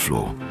tumbled to the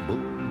floor.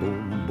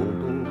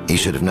 He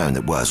should have known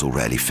that Worzel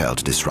rarely failed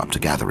to disrupt a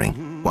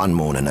gathering. One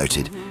mourner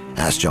noted,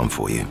 "That's John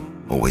for you,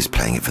 always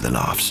playing it for the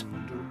laughs."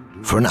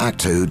 For an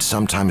actor who'd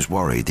sometimes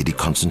worried that he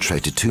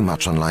concentrated too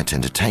much on light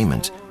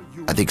entertainment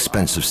at the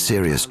expense of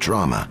serious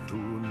drama,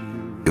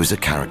 it was a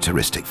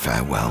characteristic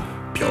farewell.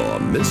 Pure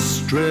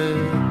mystery,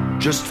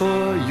 just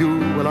for you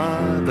will I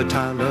have a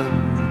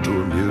talent to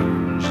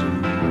amuse.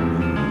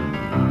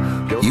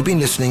 You've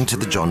been listening to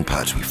the Jon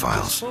Pertwee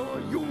Files.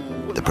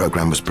 The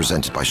programme was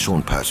presented by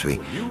Sean Pertwee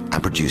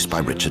and produced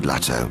by Richard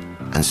Latto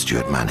and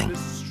Stuart Manning.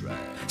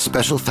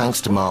 Special thanks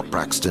to Mark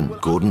Braxton,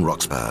 Gordon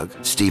Roxburgh,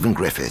 Stephen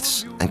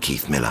Griffiths and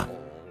Keith Miller.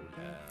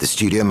 The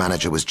studio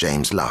manager was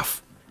James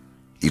Luff.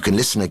 You can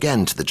listen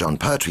again to the Jon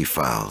Pertwee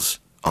Files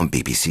on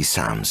BBC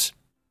Sounds.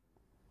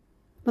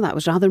 Well, that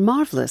was rather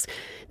marvellous.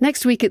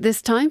 Next week at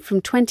this time,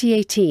 from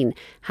 2018,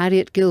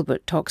 Harriet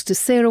Gilbert talks to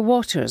Sarah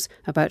Waters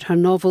about her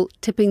novel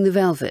Tipping the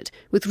Velvet,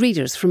 with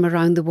readers from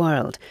around the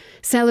world.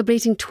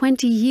 Celebrating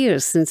 20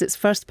 years since its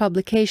first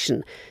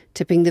publication,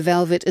 Tipping the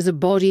Velvet is a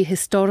bawdy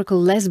historical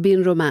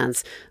lesbian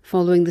romance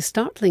following the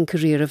startling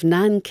career of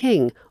Nan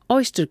King,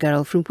 oyster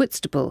girl from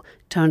Whitstable,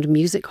 turned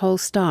music hall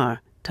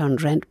star,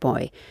 turned rent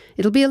boy.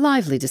 It'll be a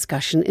lively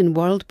discussion in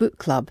World Book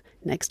Club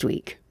next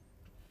week.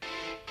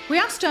 We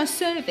asked our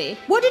survey,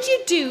 what did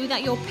you do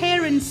that your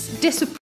parents disapproved?